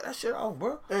 bro, cut that shit off,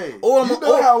 bro. Hey, or you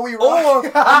know how we rock.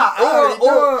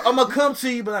 or I'm gonna come to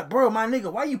you, be like, bro, my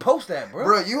nigga, why you post that, bro?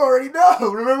 Bro, you already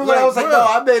know. Remember when I was like, no,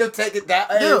 I made him take it down.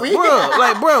 Hey, yeah, bro,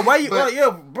 like, bro, why you,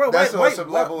 bro, that's why some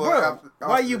level bro,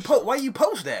 why you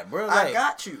post that, bro? Like, I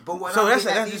got you, but what so I'm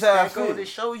that's just how I go feel. to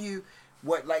show you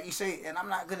what, like you say, and I'm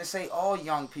not gonna say all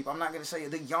young people. I'm not gonna say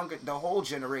the whole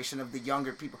generation of the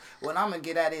younger people. What I'm gonna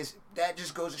get at is that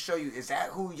just goes to show you, is that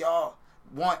who y'all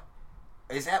want?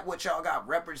 Is that what y'all got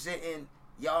representing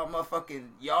y'all motherfucking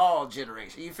y'all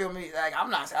generation? You feel me? Like,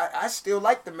 I still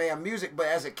like the man music, but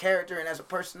as a character and as a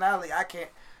personality, I can't.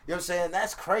 You know what I'm saying?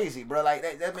 That's crazy, bro. Like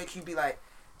that makes you be like,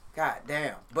 God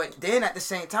damn. But then at the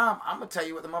same time, I'm gonna tell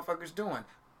you what the motherfucker's doing.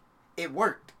 It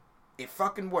worked. It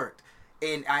fucking worked.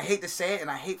 And I hate to say it,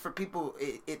 and I hate for people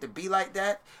it to be like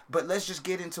that, but let's just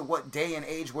get into what day and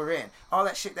age we're in. All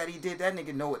that shit that he did, that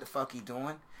nigga know what the fuck he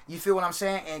doing. You feel what I'm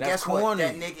saying? And that's guess corny. what?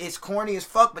 That nigga, it's corny as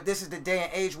fuck, but this is the day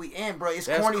and age we in, bro. It's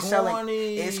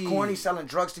corny selling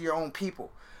drugs to your own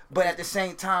people. But at the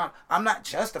same time, I'm not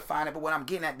justifying it, but what I'm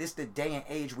getting at, this is the day and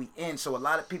age we in. So a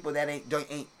lot of people that ain't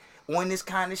on this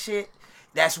kind of shit,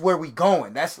 that's where we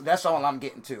going. That's all I'm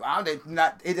getting to.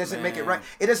 It doesn't make it right.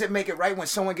 It doesn't make it right when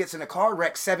someone gets in a car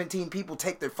wreck, 17 people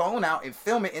take their phone out and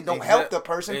film it and don't help the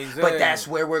person. Exactly. But that's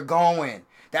where we're going.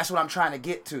 That's what I'm trying to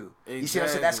get to. Exactly. You see what I'm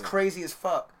saying? That's crazy as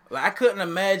fuck. Like, I couldn't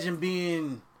imagine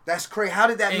being. That's crazy. How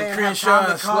did that man have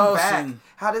time to come back?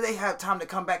 How did they have time to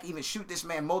come back, even shoot this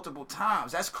man multiple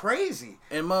times? That's crazy.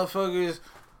 And motherfuckers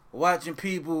watching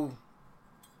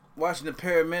the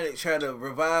paramedics try to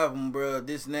revive him, bro.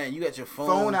 This and that. You got your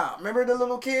phone out. Remember the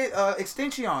little kid,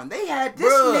 Extension? They had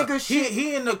this nigga shit.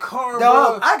 He in the car,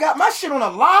 dog, bro. I got my shit on a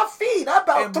live feed. I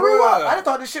about threw up. I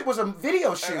thought this shit was a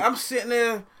video shoot. I'm sitting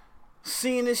there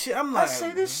seeing this shit. I'm like,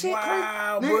 this shit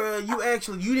wow, crazy.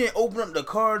 bro. You didn't open up the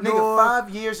car door. Nigga, 5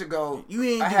 years ago,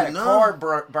 I had a car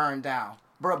burned down.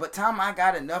 Bro, by the time I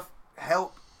got enough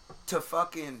help to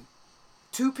fucking...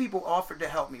 2 people offered to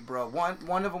help me, bro.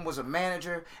 One of them was a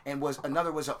manager, and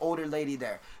another was an older lady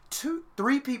there.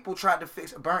 3 people tried to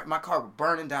fix my car was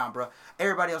burning down, bro.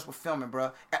 Everybody else was filming,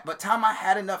 bro. By the time I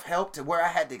had enough help to where I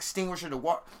had the extinguisher to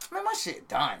walk, man, my shit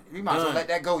done. You might as well let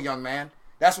that go, young man.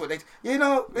 That's what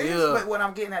but what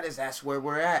I'm getting at is that's where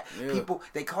we're at. Yeah. People,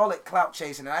 they call it clout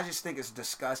chasing, and I just think it's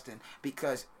disgusting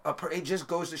because it just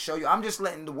goes to show you. I'm just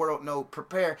letting the world know,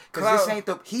 prepare, because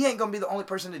he ain't gonna be the only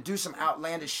person to do some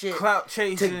outlandish shit clout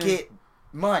chasing to get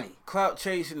money. Clout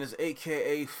chasing is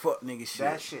AKA fuck nigga shit.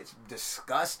 That shit's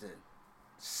disgusting.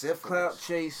 Syphilis. Clout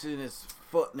chasing is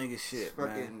fuck nigga shit,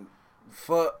 man.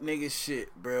 Fuck nigga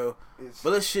shit, bro.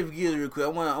 But let's shift gears real quick.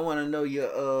 I wanna know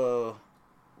your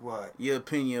What? Your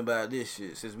opinion about this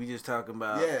shit, since we just talking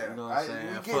about, you know what I'm saying?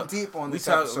 We get deep on this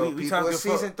episode, people. It's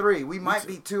season 3. We might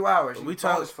be 2 hours. We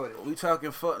talking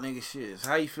fuck nigga shit.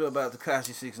 How you feel about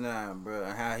Tekashi 6ix9ine, bro,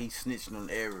 and how he snitching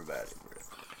on everybody, bro?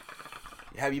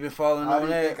 Have you been following on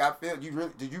that? I feel?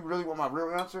 Did you really want my real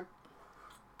answer?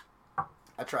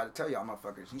 I tried to tell y'all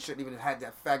motherfuckers. You shouldn't even have had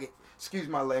that faggot. Excuse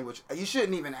my language. You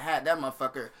shouldn't even have had that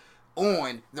motherfucker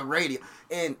on the radio.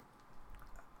 And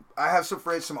I have some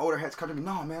friends, some older heads come to me.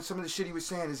 No, man, some of the shit he was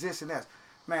saying is this and that.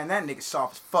 Man, that nigga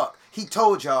soft as fuck. He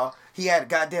told y'all he had a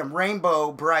goddamn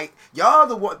Rainbow Bright. Y'all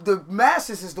the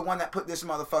masses is the one that put this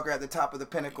motherfucker at the top of the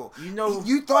pinnacle. You know,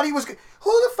 you thought he was. Who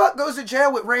the fuck goes to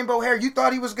jail with rainbow hair? You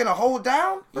thought he was gonna hold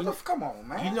down? Come on,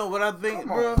 man. You know what I think,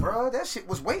 bro? That shit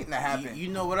was waiting to happen. You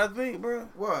know what I think, bro?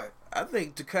 What? I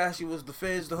think Tekashi was the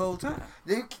feds the whole time.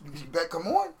 Come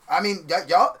on. I mean,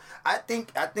 y'all. I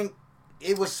think.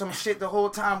 It was some shit the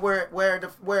whole time where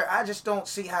I just don't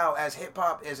see how, as hip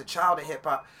hop, as a child of hip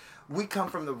hop, we come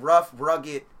from the rough,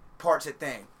 rugged parts of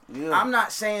thing. Yeah. I'm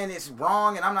not saying it's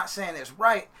wrong and I'm not saying it's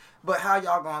right, but how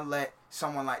y'all gonna let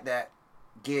someone like that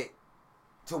get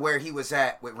to where he was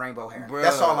at with rainbow hair? Bruh,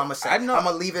 that's all I'm gonna say. I'm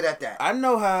gonna leave it at that. I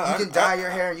know how you can dye your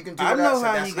hair and you can do whatever.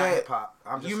 That's not hip hop.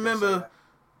 You remember?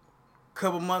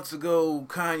 Couple months ago,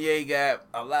 Kanye got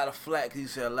a lot of flack. He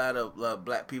said a lot of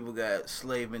black people got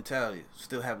slave mentality,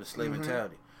 still have the slave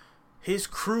mentality. His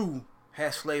crew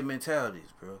has slave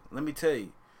mentalities, bro. Let me tell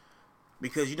you.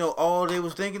 Because you know all they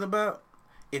was thinking about?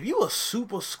 If you a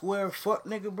super square fuck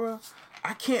nigga, bro,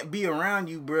 I can't be around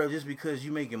you, bro, just because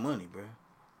you making money, bro.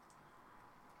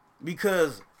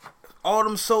 Because all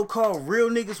them so-called real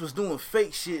niggas was doing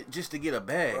fake shit just to get a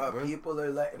bag, bro. People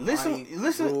are letting listen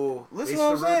rule. What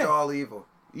I'm saying. All evil.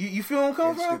 You feel what I'm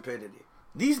coming from? Stupidity.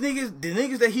 These niggas, the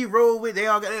niggas that he rolled with, they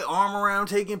all got their arm around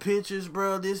taking pictures,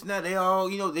 bro. This and that. They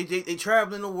all, you know, they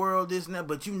traveling the world, this and that.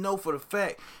 But you know for the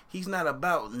fact he's not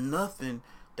about nothing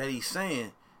that he's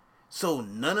saying. So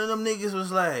none of them niggas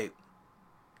was like,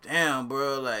 damn,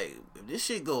 bro, like if this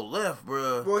shit go left,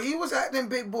 bro. Well, he was acting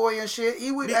big boy and shit.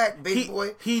 He would act big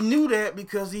boy. He knew that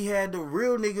because he had the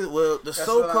real niggas, the That's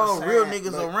so-called real saying.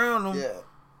 niggas Look, around him, Yeah.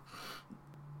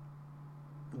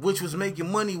 which was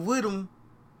making money with him,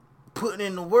 putting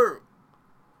in the work.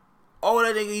 All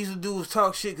that nigga used to do was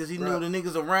talk shit because he knew the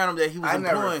niggas around him that he was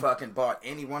employing. I never fucking bought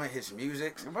any one of his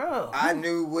music. Bro. I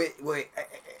knew what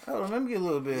Hold on, let me get a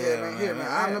little bit. Yeah, man.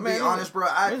 I'm gonna be honest, bro.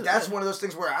 That's one of those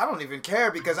things where I don't even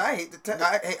care because I hate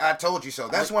I told you so.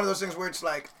 That's one of those things where it's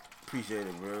like, appreciate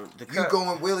it, bro. You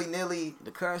going willy nilly.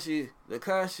 Tekashi,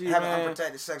 having man,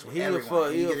 unprotected sex with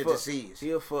everyone. You get a disease.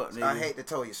 He a fuck nigga. I hate to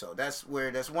tell you so. That's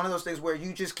one of those things where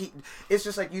you just keep. It's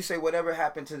just like you say, whatever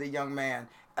happened to the young man.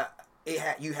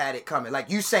 You had it coming. Like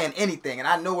you saying anything, and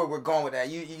I know where we're going with that.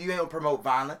 You don't promote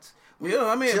violence. Yeah,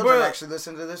 I mean, children bro, actually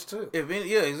listen to this too.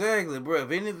 Exactly, bro.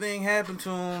 If anything happened to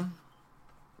him,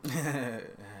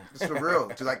 it's for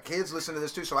real. Like kids listen to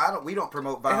this too, so we don't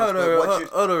promote violence.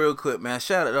 Hold on, real quick, man.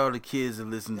 Shout out to all the kids that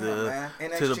listen to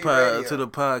the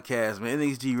podcast, man.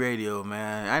 NXG Radio,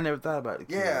 man. I never thought about the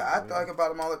kids. Yeah, I talk about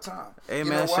them all the time. Hey,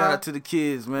 man, shout out to the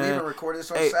kids, man. We even recorded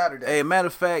this on Saturday. Hey, matter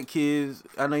of fact, kids,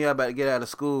 I know y'all about to get out of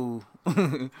school,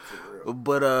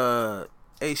 but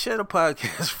hey, share the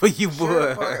podcast for you,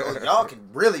 boy. Y'all can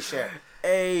really share.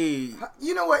 Hey,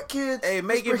 you know what, kids? Hey,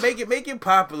 make it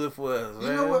popular for us.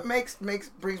 You know what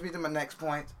brings me to my next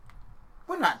point?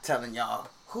 We're not telling y'all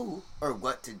who or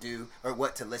what to do or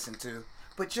what to listen to,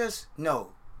 but just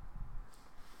know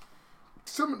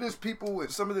some of this people and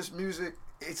some of this music,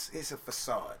 it's a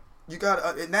facade. You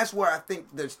got, and that's where I think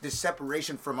there's this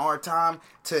separation from our time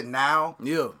to now.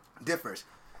 Yeah, differs.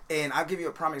 And I'll give you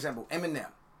a prime example. Eminem.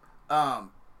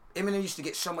 Eminem used to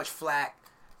get so much flack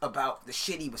about the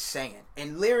shit he was saying.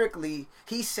 And lyrically,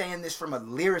 he's saying this from a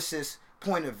lyricist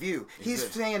point of view. He's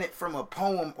saying it from a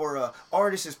poem or a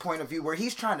artist's point of view where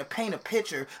he's trying to paint a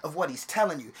picture of what he's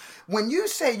telling you. When you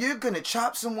say you're going to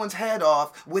chop someone's head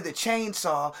off with a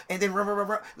chainsaw and then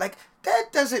like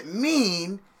that doesn't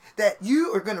mean that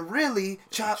you are going to really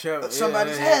chop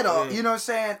somebody's head off. Yeah. You know what I'm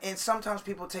saying? And sometimes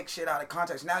people take shit out of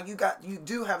context. Now you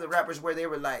do have the rappers where they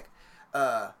were like,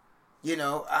 you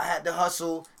know, I had to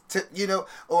hustle to, you know,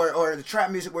 or the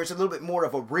trap music where it's a little bit more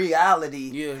of a reality.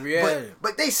 Yeah, reality.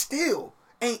 But they still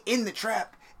ain't in the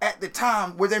trap at the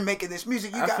time where they're making this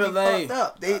music. You got me fucked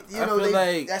up.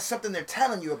 That's something they're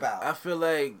telling you about. I feel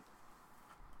like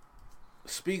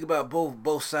speak about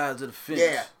both sides of the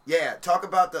fence. Yeah. Talk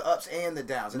about the ups and the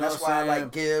downs, and that's why I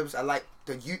like Gibbs. I like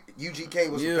the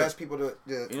UGK was the best people to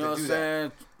you know to what do I'm that.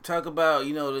 saying? Talk about,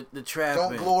 you know, the trapping.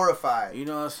 Don't glorify it. You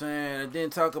know what I'm saying? And then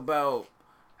talk about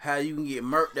how you can get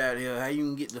murked out here, how you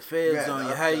can get the feds on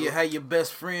you, how your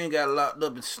best friend got locked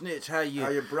up and snitched, how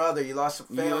your brother, you lost a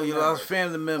family lost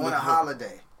family member on a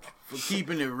holiday for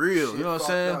keeping it real. You know what I'm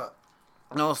saying?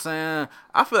 You know what I'm saying?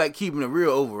 I feel like keeping it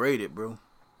real overrated, bro.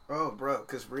 Oh, bro,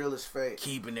 because real is fake.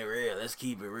 Keeping it real. Let's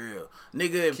keep it real,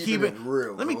 nigga. Keep it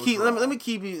real. Let me keep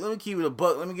it a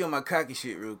buck. Let me get on my cocky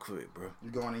shit real quick, bro.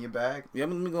 You going in your bag? Yeah,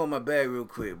 let me go in my bag real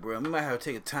quick, bro. We might have to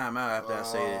take a time out after I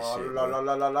say this shit.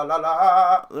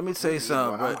 Let me tell you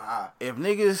something, bro. If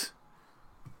niggas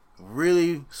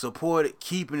really supported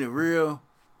keeping it real,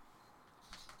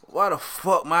 why the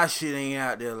fuck my shit ain't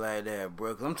out there like that,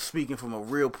 bro? Because I'm speaking from a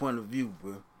real point of view,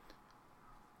 bro.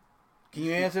 Can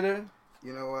you answer that?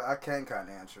 You know what? I can kind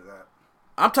of answer that.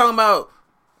 I'm talking about,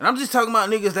 and I'm just talking about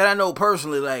niggas that I know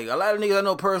personally. Like, a lot of niggas I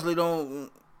know personally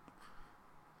don't.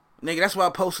 Nigga, that's why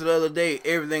I posted the other day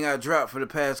everything I dropped for the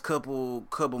past couple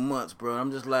months, bro.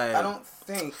 I'm just like, I don't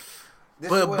think.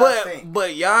 I think.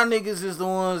 But y'all niggas is the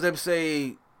ones that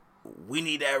say we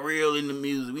need that real in the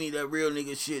music. We need that real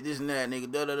nigga shit. This and that,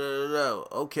 nigga. Da da da da da.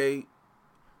 Okay.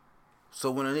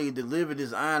 So when a nigga deliver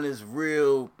this honest,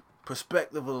 real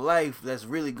perspective of life that's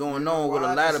really going on with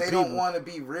a lot of people. They don't want to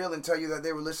be real and tell you that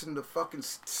they were listening to fucking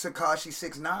Tekashi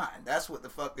 6ix9ine. That's what the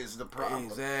fuck is the problem.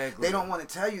 Exactly. They don't want to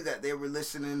tell you that they were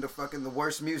listening to fucking the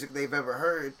worst music they've ever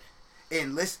heard.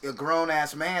 And a grown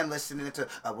ass man listening to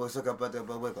like we should be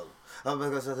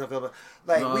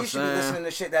listening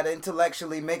to shit that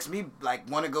intellectually makes me like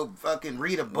want to go fucking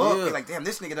read a book. Yeah. Be like, damn,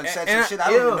 this nigga done said some shit.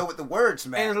 I don't even know what the words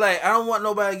meant. And it's like I don't want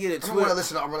nobody to get it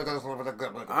twisted. I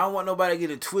don't want nobody to get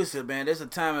it twisted, man. There's a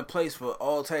time and place for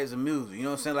all types of music. You know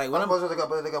what I'm saying? Like when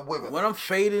I'm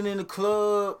fading in the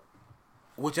club.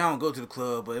 Which I don't go to the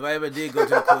club, but if I ever did go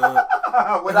to the club,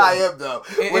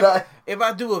 if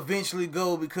I do eventually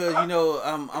go because you know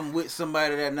I'm with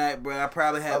somebody that night, bro, I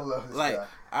probably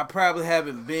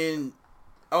haven't been,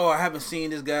 I haven't seen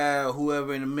this guy or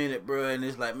whoever in a minute, bro, and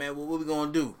it's like, man, what we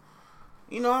gonna do?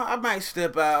 you know, I might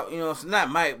step out, you know, not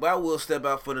might, but I will step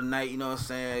out for the night, you know what I'm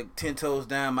saying? 10 toes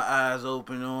down, my eyes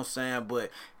open, you know what I'm saying? But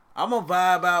I'm gonna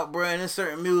vibe out, bro, and there's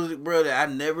certain music, bro, that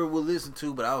I never will listen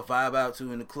to, but I'll vibe out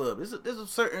to in the club.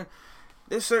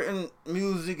 There's certain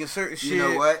music and certain shit. You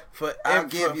know what? For I'll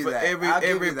give you that.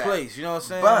 every place, you know what I'm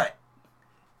saying? But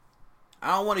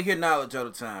I don't want to hear knowledge all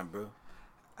the time, bro.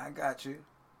 I got you.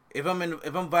 If I'm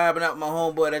vibing out with my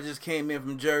homeboy that just came in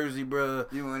from Jersey, bro,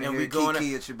 You want to and hear we going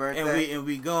Kiki at your birthday? and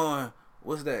we going.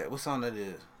 What's that? What song that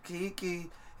is? Kiki,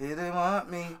 he didn't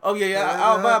want me. Oh yeah,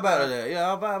 I'll vibe out of that. Yeah,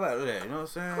 I'll vibe out of that. You know what I'm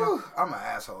saying? Whew, I'm an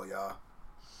asshole, y'all.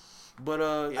 But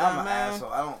I'm an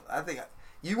asshole.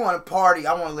 You want to party?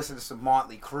 I want to listen to some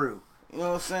Motley Crue. You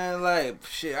know what I'm saying? Like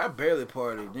shit, I barely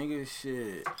party, nigga.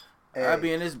 Shit. Hey. I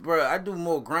be in this, bro. I do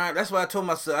more grind. That's why I told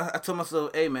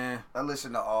myself, hey man, I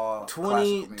listen to all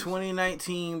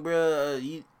 2019, bro.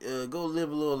 Go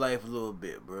live a little life a little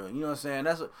bit, bro. You know what I'm saying?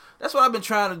 That's what I've been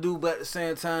trying to do, but at the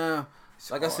same time,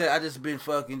 like I said, I just been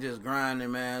fucking just grinding,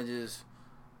 man. Just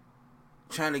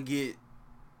trying to get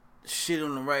shit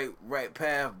on the right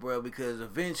path, bro. Because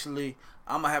eventually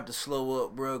I'm gonna have to slow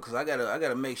up, bro. Because I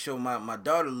gotta make sure my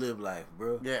daughter live life,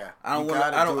 bro. Yeah, I don't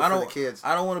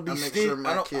want to be stingy.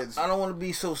 I don't want to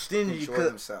be so stingy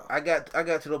because I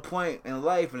got to the point in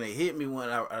life and it hit me when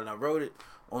I wrote it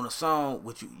on a song,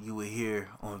 which you would hear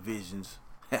on Visions.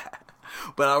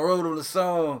 But I wrote on a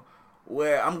song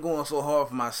where I'm going so hard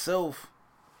for myself.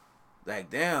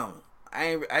 Like damn,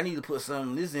 I need to put some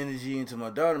of this energy into my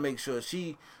daughter, make sure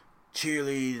she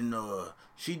cheerleading or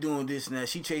she doing this and that.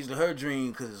 She chasing her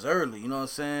dream because it's early. You know what I'm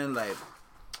saying? Like,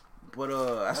 but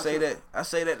I say that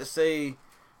to say,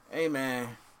 hey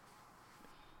man,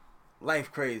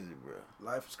 life crazy, bro.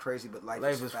 Life is crazy, but life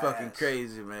is fast. Fucking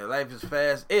crazy, man. Life is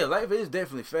fast. Yeah, life is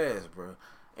definitely fast, bro.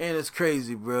 And it's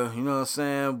crazy, bro. You know what I'm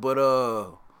saying? But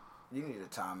you need a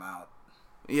timeout.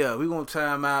 Yeah, we gonna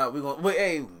time out. Wait,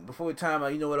 hey, before we time out,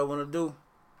 you know what I want to do?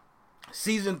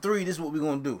 Season 3, this is what we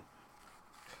gonna do.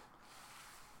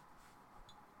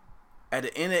 At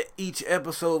the end of each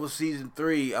episode of season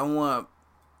 3, I want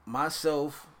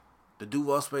myself, the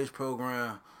Duval Space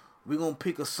Program, we're going to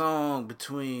pick a song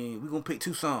we're going to pick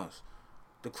 2 songs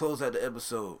to close out the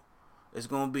episode. It's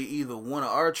going to be either one of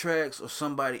our tracks or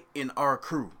somebody in our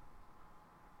crew.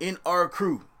 In our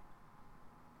crew.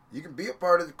 You can be a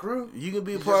part of the crew. You can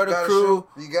be a part of the crew.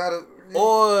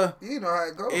 Or you know how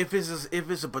it goes. If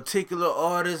it's a particular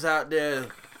artist out there,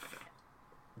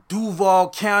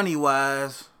 Duval County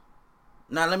wise.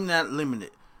 Now let me not limit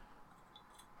it.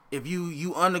 If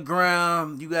you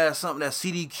underground, you got something that's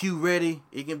CDQ ready.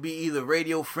 It can be either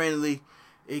radio friendly,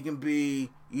 it can be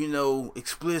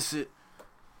explicit.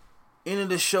 End of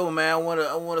the show, man.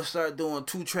 I wanna start doing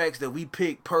 2 tracks that we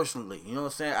pick personally. You know what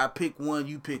I'm saying? I pick one,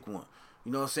 you pick one.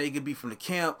 You know what I'm saying? It could be from the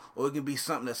camp or it can be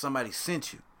something that somebody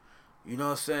sent you. You know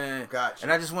what I'm saying? Gotcha.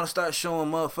 And I just want to start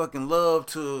showing motherfucking love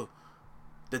to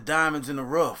the diamonds in the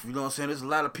rough. You know what I'm saying? There's a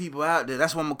lot of people out there.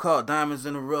 That's what I'm going to call Diamonds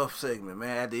in the Rough segment,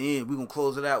 man. At the end, we're going to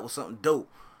close it out with something dope.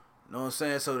 You know what I'm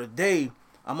saying? So today,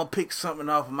 I'm going to pick something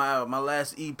off of my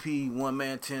last EP, One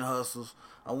Man 10 Hustles.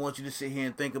 I want you to sit here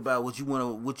and think about what you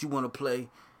want to play.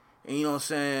 And you know what I'm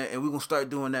saying? And we're going to start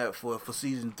doing that for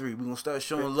season 3. We're going to start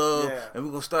showing love. Yeah. And we're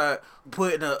going to start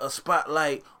putting a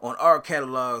spotlight on our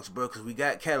catalogs, bro. Because we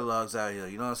got catalogs out here.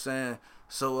 You know what I'm saying?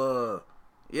 So,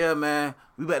 yeah, man,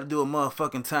 we about to do a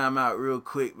motherfucking timeout real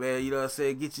quick, man. You know what I'm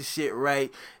saying? Get your shit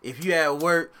right. If you at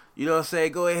work, you know what I'm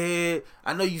saying? Go ahead.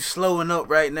 I know you slowing up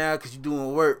right now because you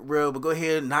doing work, bro, but go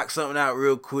ahead and knock something out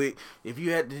real quick. If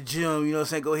you at the gym, you know what I'm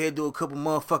saying? Go ahead and do a couple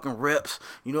motherfucking reps.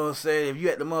 You know what I'm saying? If you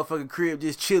at the motherfucking crib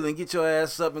just chilling, get your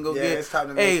ass up and go get. It's time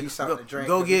to make you something to drink.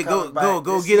 Go get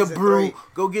a brew. 3.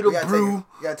 Go get a brew. You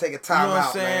gotta take a time out, man. You know what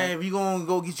I'm saying? If you gonna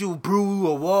go get you a brew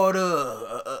or water,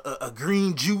 a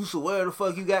green juice or whatever the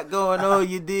fuck you got going on,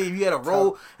 you did. If you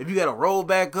got to roll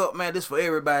back up, man, this for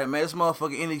everybody, man. This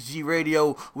motherfucking NXG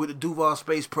Radio with the Duval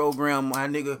Space Program, my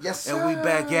nigga. Yes, sir. And we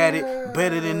back at it,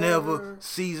 better than ever.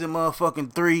 Season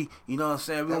motherfucking 3. You know what I'm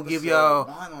saying? We gonna give y'all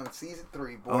 1 on season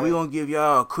 3, boy. We gonna give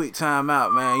y'all a quick time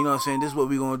out, man. You know what I'm saying? This is what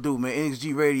we gonna do, man.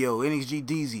 NXG Radio, NXG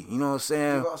DZ. You know what I'm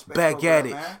saying? Back program, at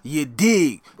it. Man. You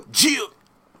dig? Jill.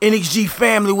 NXG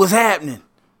family, what's happening?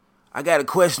 I got a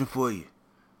question for you.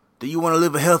 Do you want to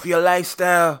live a healthier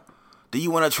lifestyle? Do you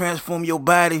want to transform your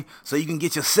body so you can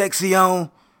get your sexy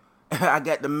on? I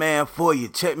got the man for you.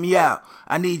 Check me out.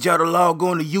 I need y'all to log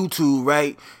on to YouTube,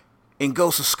 right? And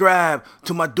go subscribe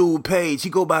to my dude page. He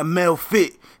go by Mel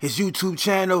Fit. His YouTube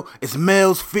channel is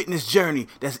Mel's Fitness Journey.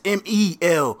 That's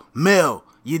M-E-L, Mel.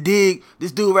 You dig?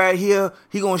 This dude right here,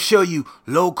 he gonna show you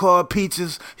low-carb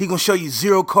pizzas. He gonna show you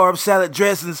zero-carb salad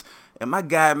dressings. And my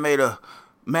guy made a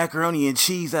macaroni and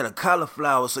cheese out of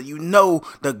cauliflower, so you know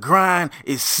the grind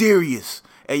is serious.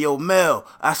 Hey, yo, Mel,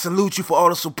 I salute you for all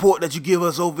the support that you give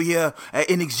us over here at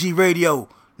NXG Radio.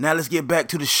 Now let's get back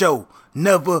to the show.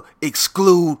 Never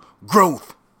exclude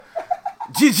growth.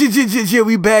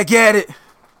 We back at it.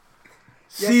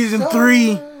 Season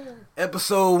 3,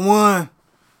 episode 1.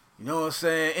 You know what I'm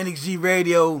saying? NXG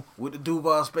Radio with the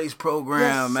Duval Space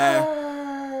Program,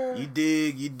 man. You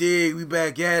dig. We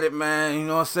back at it, man. You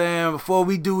know what I'm saying? Before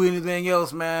we do anything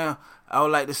else, man, I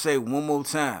would like to say one more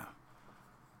time.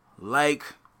 Like,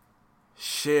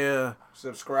 share,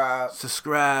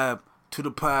 subscribe to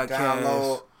the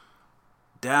podcast.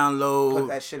 Download. Put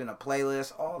that shit in a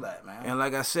playlist, all that, man. And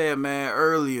like I said, man,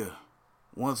 earlier,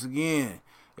 once again,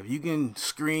 if you can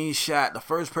screenshot, the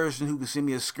first person who can send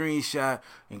me a screenshot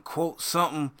and quote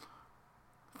something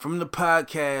from the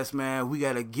podcast, man, we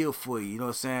got a gift for you. You know what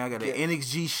I'm saying? I got an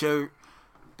NXG shirt.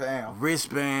 Bam.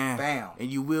 Wristband. Bam.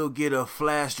 And you will get a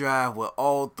flash drive with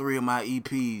all 3 of my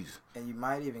EPs. And you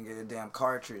might even get a damn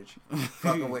cartridge.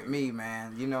 Fucking with me,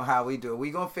 man. You know how we do it.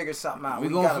 We gonna figure something out. We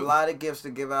got a lot of gifts to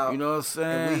give out. You know what I'm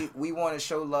saying? And we want to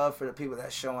show love for the people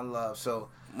that's showing love. So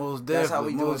most definitely. That's how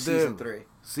we do it season 3.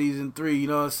 Season 3, you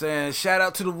know what I'm saying? Shout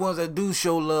out to the ones that do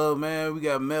show love, man. We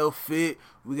got Mel Fit.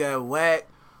 We got Whack.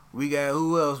 We got,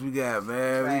 who else we got,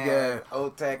 man? We got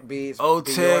O-Tech Beats.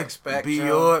 O-Tech,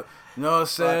 Bjork. You know what I'm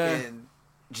saying? Fucking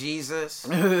Jesus.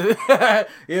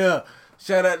 Yeah.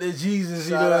 Shout out to Jesus,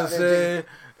 you know what I'm saying?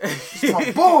 That's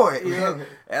my boy. Yeah.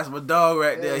 That's my dog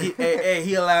right there.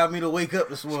 He allowed me to wake up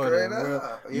this morning. Straight bro.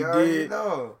 up. You already did.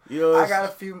 know. You know I got a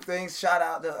few things. Shout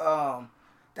out to,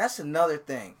 that's another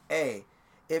thing. Hey,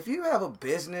 if you have a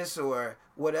business or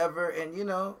whatever and, you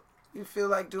know, you feel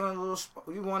like doing a little,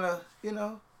 you want to, you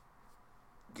know,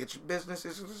 get your business.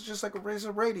 It's just like a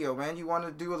radio, man. You want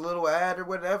to do a little ad or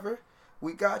whatever.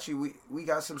 We got you. We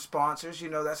got some sponsors. You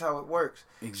know, that's how it works.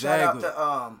 Exactly. Shout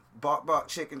out to Bok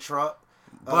Chicken Truck.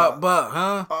 Bok,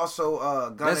 huh? Also,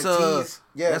 Gunna Tees.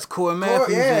 Yeah, that's Corey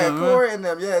Matthews. Corey and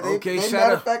them. Yeah, they okay,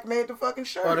 matter of fact made the fucking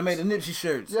shirts. Oh, they made the Nipsey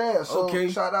shirts. Yeah, so okay.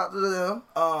 Shout out to them.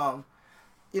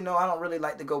 You know, I don't really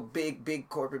like to go big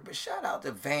corporate, but shout out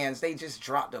to Vans. They just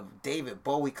dropped a David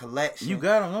Bowie collection. You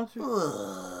got them, don't you?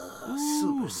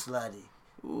 Super slutty.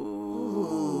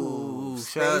 Ooh.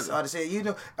 Space Odyssey. You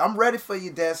know, I'm ready for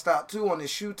your Dead Stop too on this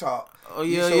shoe talk. Oh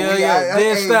yeah,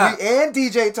 Dead Stop. And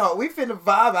DJ talk. We finna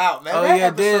vibe out, man. Oh that yeah,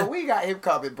 episode, we got him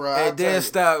covered, bro. Hey, Dead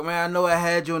Stop, man. I know I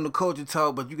had you on the culture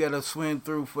talk, but you gotta swing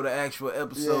through for the actual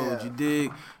episode. Yeah. You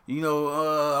dig? You know,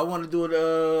 I want to do it.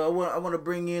 I want to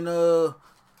bring in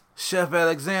Chef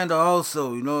Alexander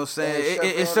also. You know what I'm saying?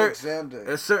 It's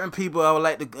certain people I would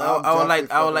like to.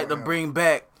 I would like to bring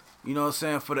back. You know what I'm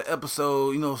saying, for the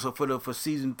episode, you know, so for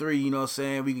season 3, you know what I'm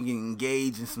saying, we can get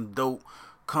engaged in some dope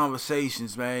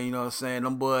conversations, man. You know what I'm saying?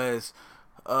 Them boys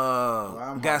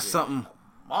got something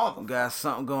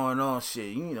going on.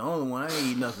 Shit, you ain't the only one. I ain't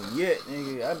eat nothing yet,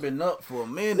 nigga. I've been up for a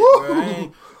minute, bro. I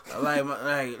ain't, like,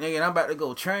 nigga, I'm about to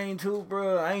go train too,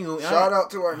 bro. Shout out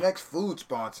to our next food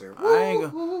sponsor.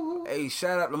 Hey,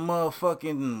 shout out to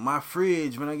motherfucking my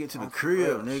fridge when I get to the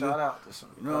crib, nigga. Shout out to some.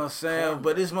 You know what I'm saying?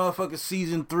 But this motherfucking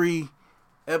season 3,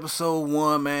 episode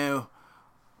 1, man.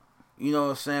 You know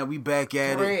what I'm saying? We back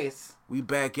at it. We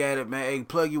back at it, man. Hey,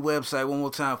 plug your website one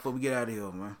more time before we get out of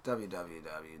here, man.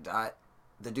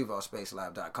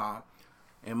 www.theduvalspacelab.com.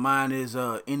 And mine is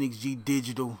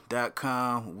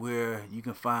nxgdigital.com, where you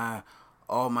can find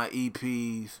all my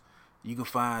EPs. You can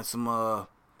find some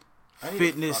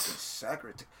fitness. I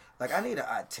need an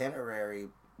itinerary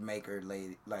maker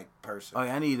lady, person. Oh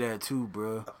yeah, I need that too,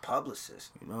 bro. A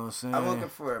publicist. You know what I'm saying? I'm looking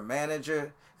for a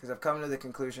manager because I've come to the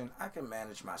conclusion I can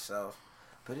manage myself,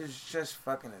 but it's just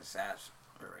fucking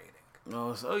exasperating. You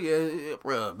know, so yeah,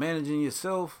 bro, managing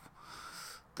yourself.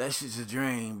 That shit's a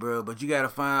drain, bro. But you gotta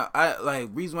find.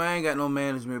 Reason why I ain't got no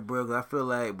management, bro. Cause I feel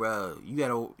like, bro, you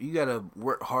gotta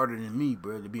work harder than me,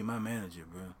 bro, to be my manager,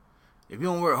 bro. If you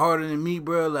don't work harder than me,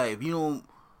 bro, like if you don't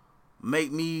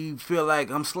make me feel like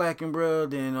I'm slacking, bro,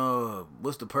 then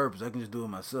what's the purpose? I can just do it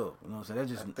myself. You know what I'm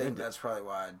saying? That's probably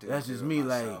why I do. That's just me,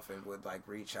 and would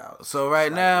reach out. So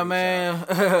right now,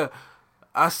 man.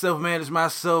 I self-manage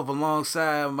myself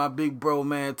alongside my big bro,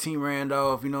 man, Team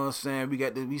Randolph, you know what I'm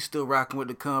saying? We still rocking with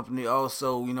the company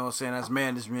also, you know what I'm saying? That's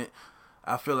management.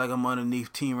 I feel like I'm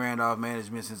underneath Team Randolph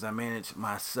management since I manage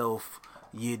myself,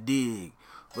 you dig.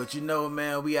 But you know,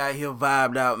 man, we out here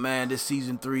vibed out, man, this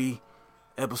season 3,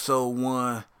 episode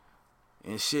 1,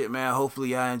 and shit, man.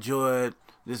 Hopefully y'all enjoyed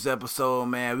this episode,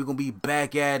 man. We're going to be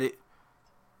back at it,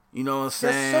 you know what I'm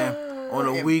saying? Yes, on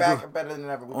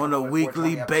a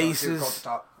weekly basis.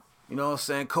 You know what I'm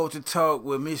saying? Culture Talk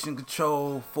with Mission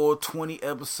Control, 420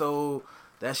 episode.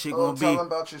 That shit gonna tell be. them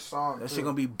about your song. That too. shit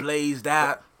gonna be blazed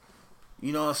out.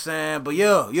 You know what I'm saying? But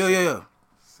yeah.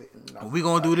 We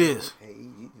gonna do this.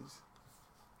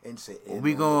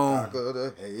 We gonna.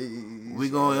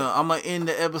 I'm gonna end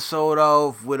the episode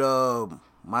off with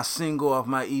my single off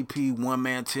my EP, One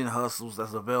Man 10 Hustles.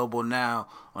 That's available now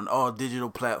on all digital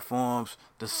platforms.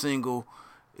 The single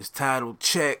is titled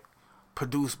Check,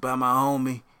 produced by my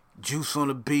homie Juice on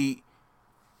the beat.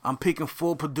 I'm picking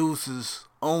 4 producers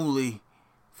only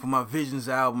for my Visions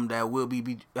album that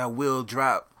will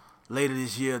drop later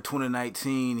this year,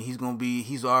 2019.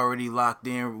 He's already locked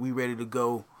in. We ready to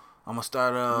go. I'm gonna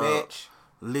start Mitch.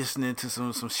 Listening to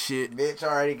some shit. Mitch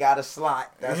already got a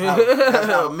slot. That's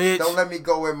how Mitch. Don't let me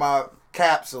go in my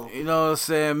capsule. You know what I'm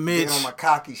saying, Mitch. Get on my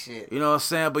cocky shit. You know what I'm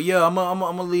saying? But yeah, I'm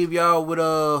gonna leave y'all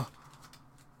with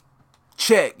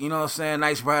Check. You know what I'm saying?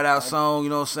 Nice ride out song. You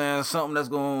know what I'm saying? Something that's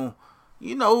gonna,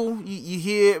 you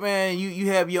hear it, man. You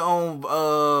have your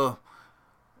own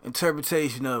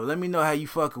interpretation of it. Let me know how you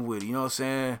fucking with it. You know what I'm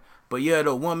saying? But yeah,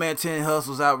 the One Man 10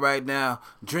 Hustles out right now.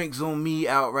 Drinks on Me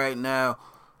out right now.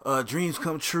 Dreams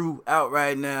Come True out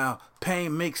right now.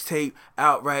 Pain Mixtape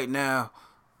out right now.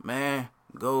 Man,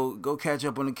 go catch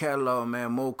up on the catalog,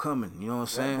 man. More coming. You know what I'm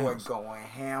saying? That boy going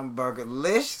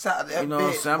hamburger-licious out that You know what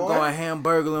I'm saying? I'm boy. going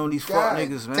hamburger on these fuck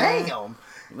niggas, man. Damn.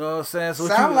 You know what I'm saying? So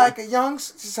Sound like a young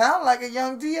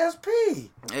DSP.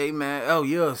 Hey man, oh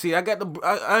yeah. See, I got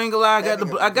I ain't gonna lie,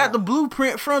 I got the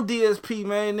blueprint from DSP,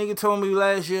 man. Nigga told me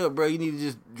last year, bro, you need to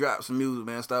just drop some music,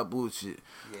 man. Stop bullshit.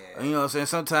 Yeah. You know what I'm saying?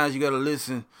 Sometimes you gotta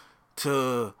listen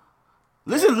to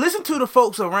the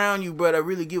folks around you, bro, that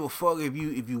really give a fuck if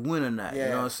you win or not. Yeah. You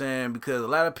know what I'm saying? Because a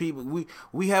lot of people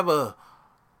we have a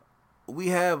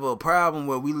problem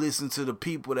where we listen to the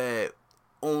people that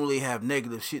only have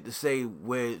negative shit to say,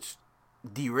 which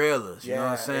derail us. You know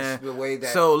what I'm saying? It's the way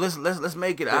that so let's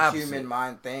make it the opposite. human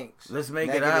mind thinks. Let's make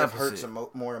Negative it opposite.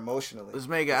 hurts more emotionally. Let's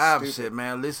make it It's opposite, stupid.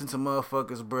 man. Listen to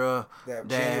motherfuckers, bro. That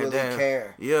genuinely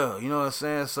care. Yeah, you know what I'm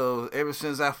saying? So ever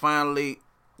since I finally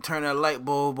turned that light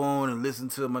bulb on and listened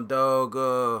to my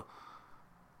dog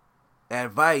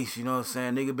advice, you know what I'm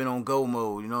saying? Nigga been on go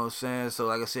mode, you know what I'm saying? So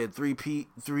like I said, 3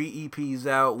 EPs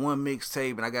out, 1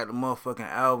 mixtape, and I got the motherfucking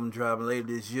album dropping later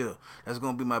this year. That's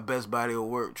gonna be my best body of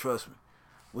work, trust me.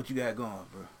 What you got going,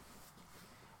 bro?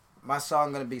 My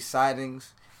song gonna be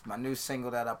Sightings. My new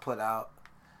single that I put out.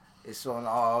 It's on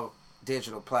all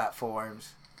digital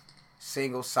platforms.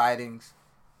 Single Sightings.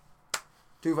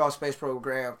 Duval Space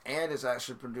Program, and it's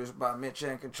actually produced by Mitch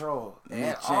and Control. And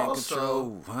Mitch and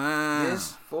also, Control.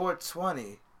 this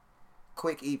 420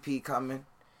 quick EP coming.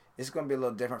 It's gonna be a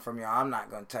little different from y'all. I'm not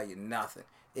gonna tell you nothing.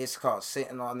 It's called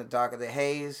Sitting on the Dock of the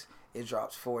Haze. It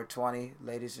drops 420,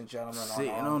 ladies and gentlemen.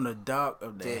 Sitting on the dock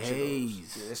of the digitals.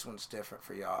 haze. Yeah, this one's different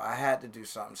for y'all. I had to do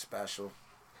something special.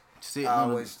 Sitting I on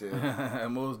always do.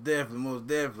 most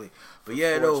definitely. But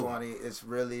yeah, though. 420, it's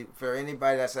really, for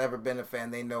anybody that's ever been a fan,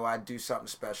 they know I do something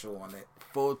special on it.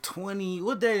 420.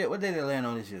 What day they land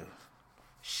on this year?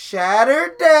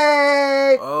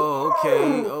 Saturday. Oh,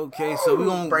 okay. So we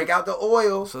gonna break out the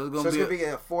oil. So it's gonna be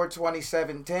a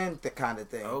 42710 kind of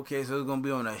thing. Okay, so it's gonna be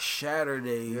on a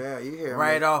Saturday. Yeah, you hear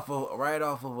right me. off of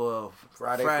a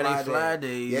Friday Fly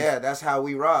Day. Yeah, that's how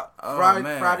we rock. Oh,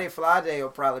 man. Friday Fly Day will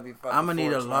probably be fucking I'm gonna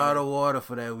need a 420. lot of water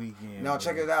for that weekend. No,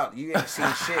 check it out. You ain't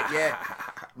seen shit yet.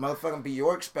 Motherfucking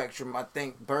Bjork Spectrum, I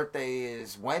think birthday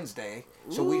is Wednesday.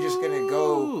 So we just gonna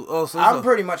go. Oh, so I'm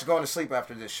pretty much going to sleep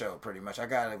after this show, pretty much. I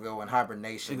gotta go in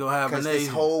hibernation. You go hibernation. Because this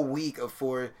whole week of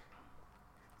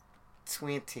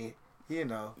 420, you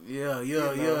know.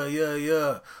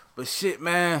 Yeah. But shit,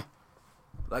 man.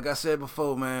 Like I said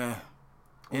before, man.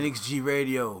 NXG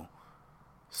Radio,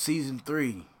 Season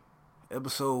 3,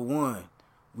 Episode 1.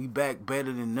 We back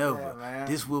better than ever. Yeah, man.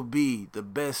 This will be the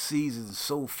best season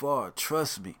so far.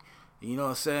 Trust me. You know what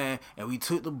I'm saying? And we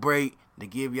took the break to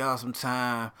give y'all some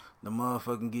time to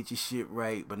motherfucking get your shit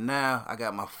right. But now I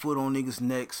got my foot on niggas'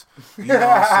 necks. You know what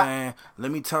I'm saying?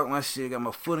 Let me talk my shit. Got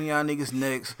my foot on y'all niggas'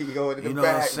 necks. You going to the know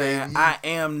back, what I'm saying? baby. I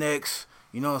am next.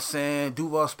 You know what I'm saying?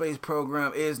 Duval Space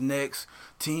Program is next.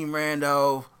 Team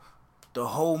Randolph, the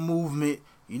whole movement.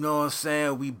 You know what I'm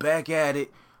saying? We back at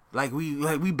it. Like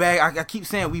we back. I keep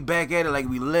saying we back at it like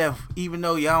we left, even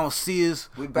though y'all don't see us.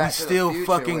 We back to the still future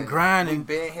fucking with it. grinding. We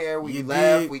been here. We You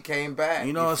left. dig? We came back.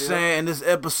 You know what I'm feel? saying? And this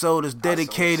episode is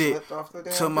dedicated slipped off the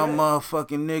damn to my bed.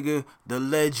 motherfucking nigga, the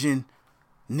legend,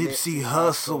 Nipsey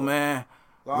Hussle, man.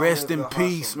 Long Rest live in the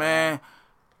peace, hustle, man.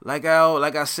 Like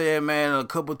I said, man, a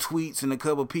couple tweets and a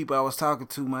couple people I was talking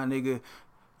to, my nigga.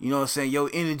 You know what I'm saying? Your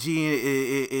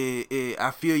energy,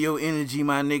 I feel your energy,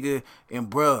 my nigga. And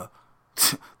bruh,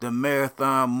 The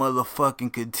marathon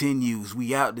motherfucking continues.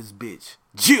 We out this bitch.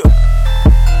 Jill.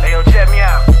 Hey yo, check me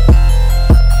out.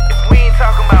 If we ain't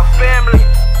talking about family,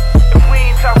 if we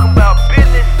ain't talking about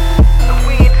business, if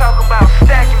we ain't talking about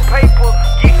stacking paper,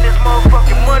 getting this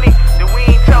motherfucking money, then we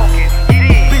ain't talking. It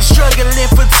is. Been struggling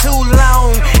for too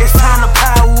long. It's time to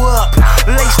power up.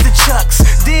 Lace the chucks,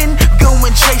 then go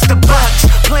and chase the bucks.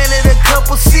 Planted a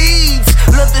couple seeds,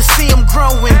 love to see them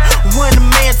growing. 1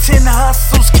 man, 10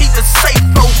 hustles, keep the safe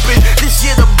open. This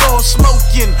year the ball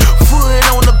smoking, foot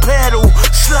on the pedal.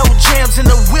 Slow jams in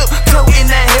the whip, toting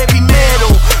that heavy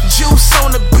metal. Juice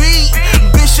on the beat,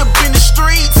 Bishop in the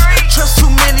streets. Trust too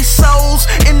many souls,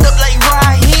 end up like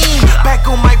Raheem. Back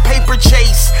on my paper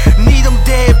chase, need them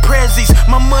dead prezzies.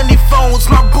 My money phones,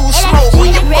 my boo smoke.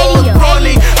 When your phone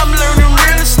funny, I'm learning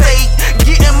real estate,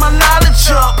 getting my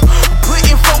knowledge up.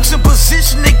 Putting folks in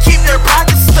position to keep their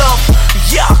pockets stuffed.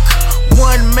 Yuck,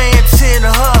 1 man, 10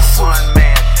 hustles. 1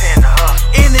 man, 10 hustles.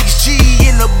 NXG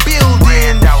in the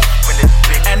building.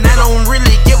 And I don't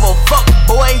really give a fuck,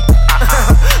 boy.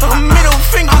 A middle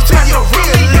finger to your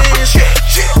realist.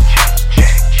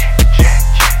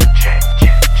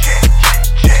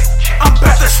 I'm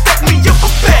about to stack me up a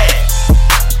bag.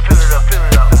 Fill it up, fill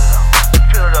it up,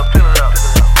 fill it up, fill it up,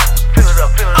 fill it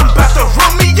up, fill it up. I'm about to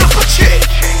run me up a check.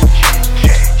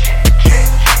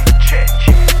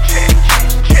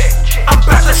 I'm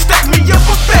about to stack me up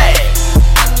a bag.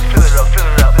 Fill it up, fill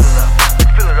it up, fill it up,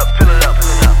 fill it up, fill it up,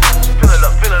 fill it up, fill it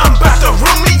up, fill it up. I'm about to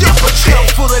run me up a check. Cup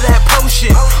full of that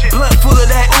potion, blunt full of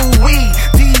that ooh-wee.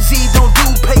 DZ don't do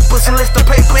papers unless the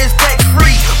paper is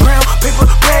tax-free. Brown paper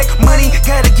bag money,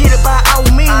 gotta get it by all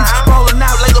means. Rolling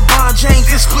out like LeBron James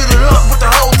and split it up with the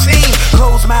whole team.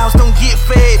 Closed mouths don't get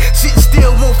fed, sitting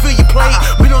still won't fill your plate.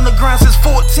 Been on the grind since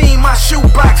 14, my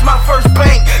shoebox, my first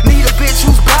bank. Need a bitch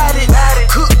who's bought it,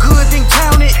 cook good then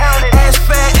count it. Ass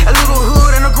fat, a little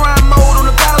hood and a grind mode on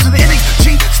 1,000.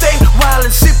 NXG stay wild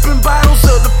and sipping bottles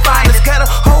of the finest. Got a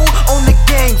hold on the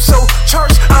game, so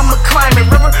church I'ma climb it.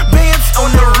 Rubber bands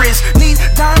on the wrist, need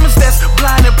diamonds that's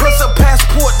blinding. Plus a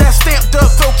passport that's stamped up,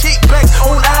 throw kickbacks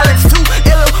on islands. 2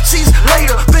 LLCs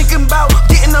later, thinking about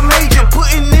getting a major,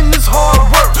 putting in this hard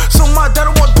work. So my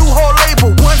daughter won't do hard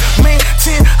labor. 1 man,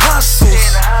 10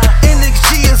 hustles.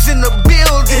 NXG is in the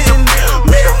building.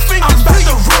 Middle fingers to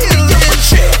the real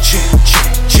check, check,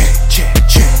 check, check, check,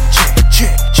 check, check,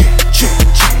 check, check,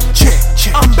 check, check,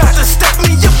 check. I'm about to stack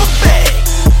me up a bag.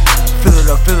 Fill it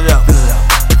up, fill it up, fill it up,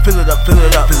 fill it up, fill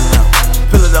it up, fill it up,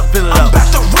 fill it up, fill it up. I'm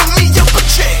about to run me up a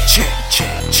check. Check,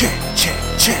 check, check, check,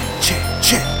 check, check,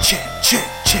 check, check, check,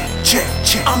 check, check,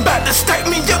 check. I'm about to stack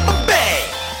me up a bag.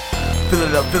 Fill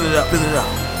it up, fill it up, fill it up,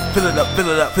 fill it up, fill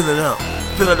it up, fill it up,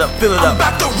 fill it up, fill it up. I'm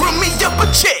about to run me up a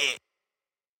check.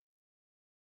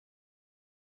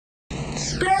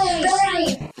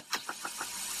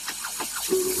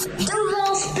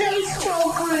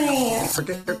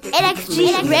 NXG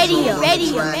Radio.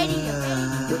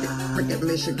 Forget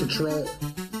mission control.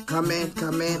 Come in,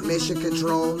 mission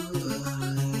control. Roll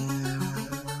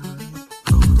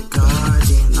the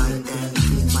guardian like that.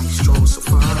 Might stroll so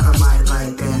far, I might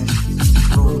like that.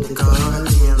 Roll the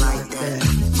guardian like that.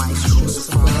 Might stroll so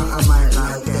far, I might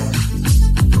like that.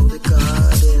 Roll the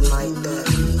guardian like that.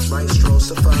 Might stroll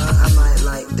so far, I might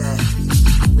like that.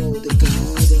 Roll the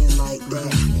guardian like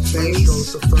that. Might stroll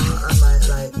so far, I might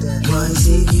like that. Was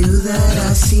it you that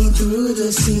I seen through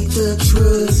to seek the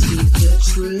truth?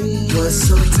 Was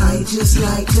so tight just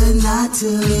like a knot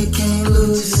till it came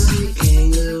loose.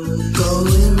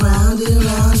 Going round and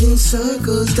round in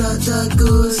circles, duck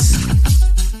goose.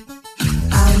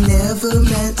 I never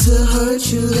meant to hurt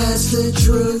you, that's the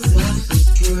truth.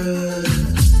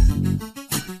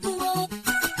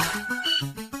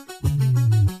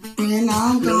 And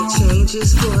I'm gonna make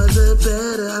changes for the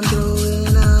better, I'm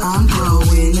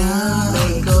growing up.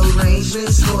 Make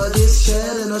arrangements for this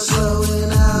cheddar, no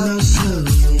slowing up.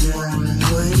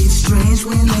 But it's strange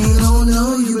when they don't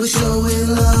know you were showing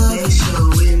love.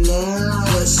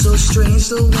 What's so strange,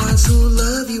 the ones who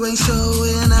love you ain't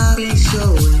showing up.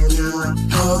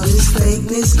 All this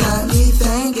fakeness got me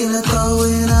thinking of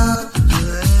throwing up.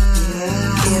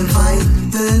 Invite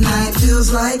the night,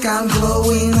 feels like I'm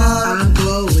glowing up.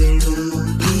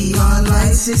 Neon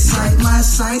lights excite my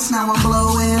sights, now I'm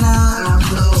blowing up.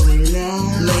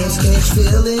 Lanes catch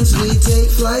feelings, we take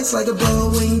flights like a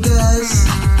Boeing does.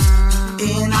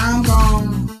 And I'm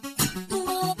gone.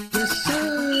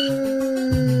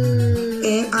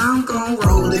 And I'm gon'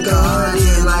 roll the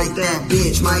guardian like that,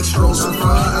 bitch. Might stroll so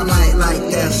far, I might like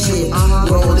that shit.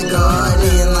 Roll the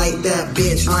guardian like that,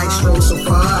 bitch. Might stroll so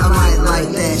far, I might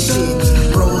like that shit.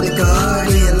 Roll the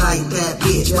guardian like that,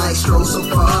 bitch. bitch, might stroll so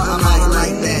far, I might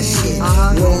like that shit.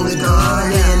 Roll the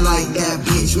garden like that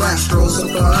bitch, might stroll so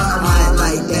far, I might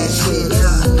like that shit.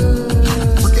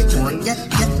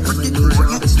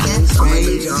 I'ma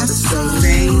need y'all to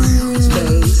space.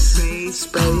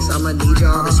 I'ma need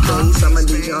y'all to space. I'ma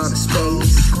need y'all to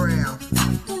space.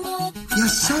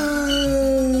 Yes, sir.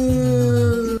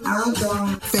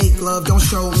 Fake love, don't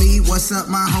show me. What's up,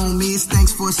 my homies?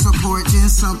 Thanks for supporting.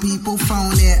 Some people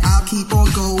phone it. I'll keep on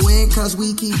going, cause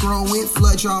we keep growing.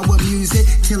 Flood y'all with music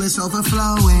till it's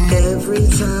overflowing. Every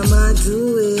time I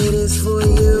do it, it's for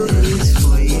you.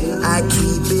 I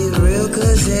keep it real,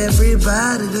 cause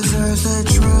everybody deserves that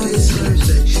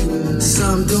truth.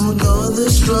 Some don't know the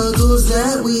struggles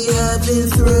that we have been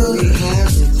through.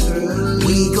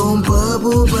 We gon'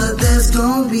 bubble, but that's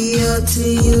gon' be up to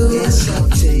you. It's up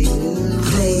to you.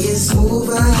 Play it smooth,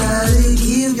 I gotta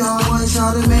give y'all what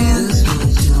y'all demand.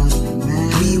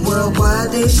 We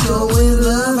worldwide, they showing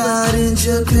love out in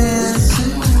Japan.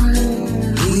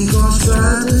 We gon'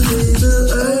 strive to fit the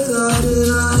earth out in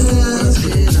our hands.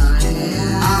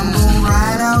 I'm gon'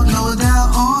 ride out, no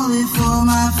doubt, only for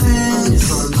my fans.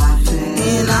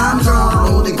 And I'm gon'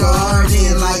 roll the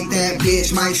garden like that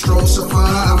bitch. Might stroll so far,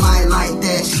 I might like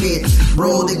that shit.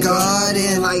 Roll the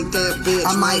garden like that bitch.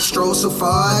 I might stroll so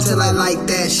far till I like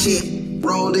that shit.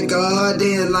 Roll the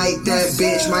garden like that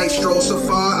bitch. Might stroll so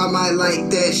far, I might like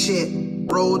that shit.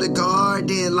 Roll the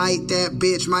garden like that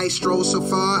bitch. Might stroll so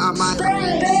far, I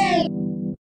might.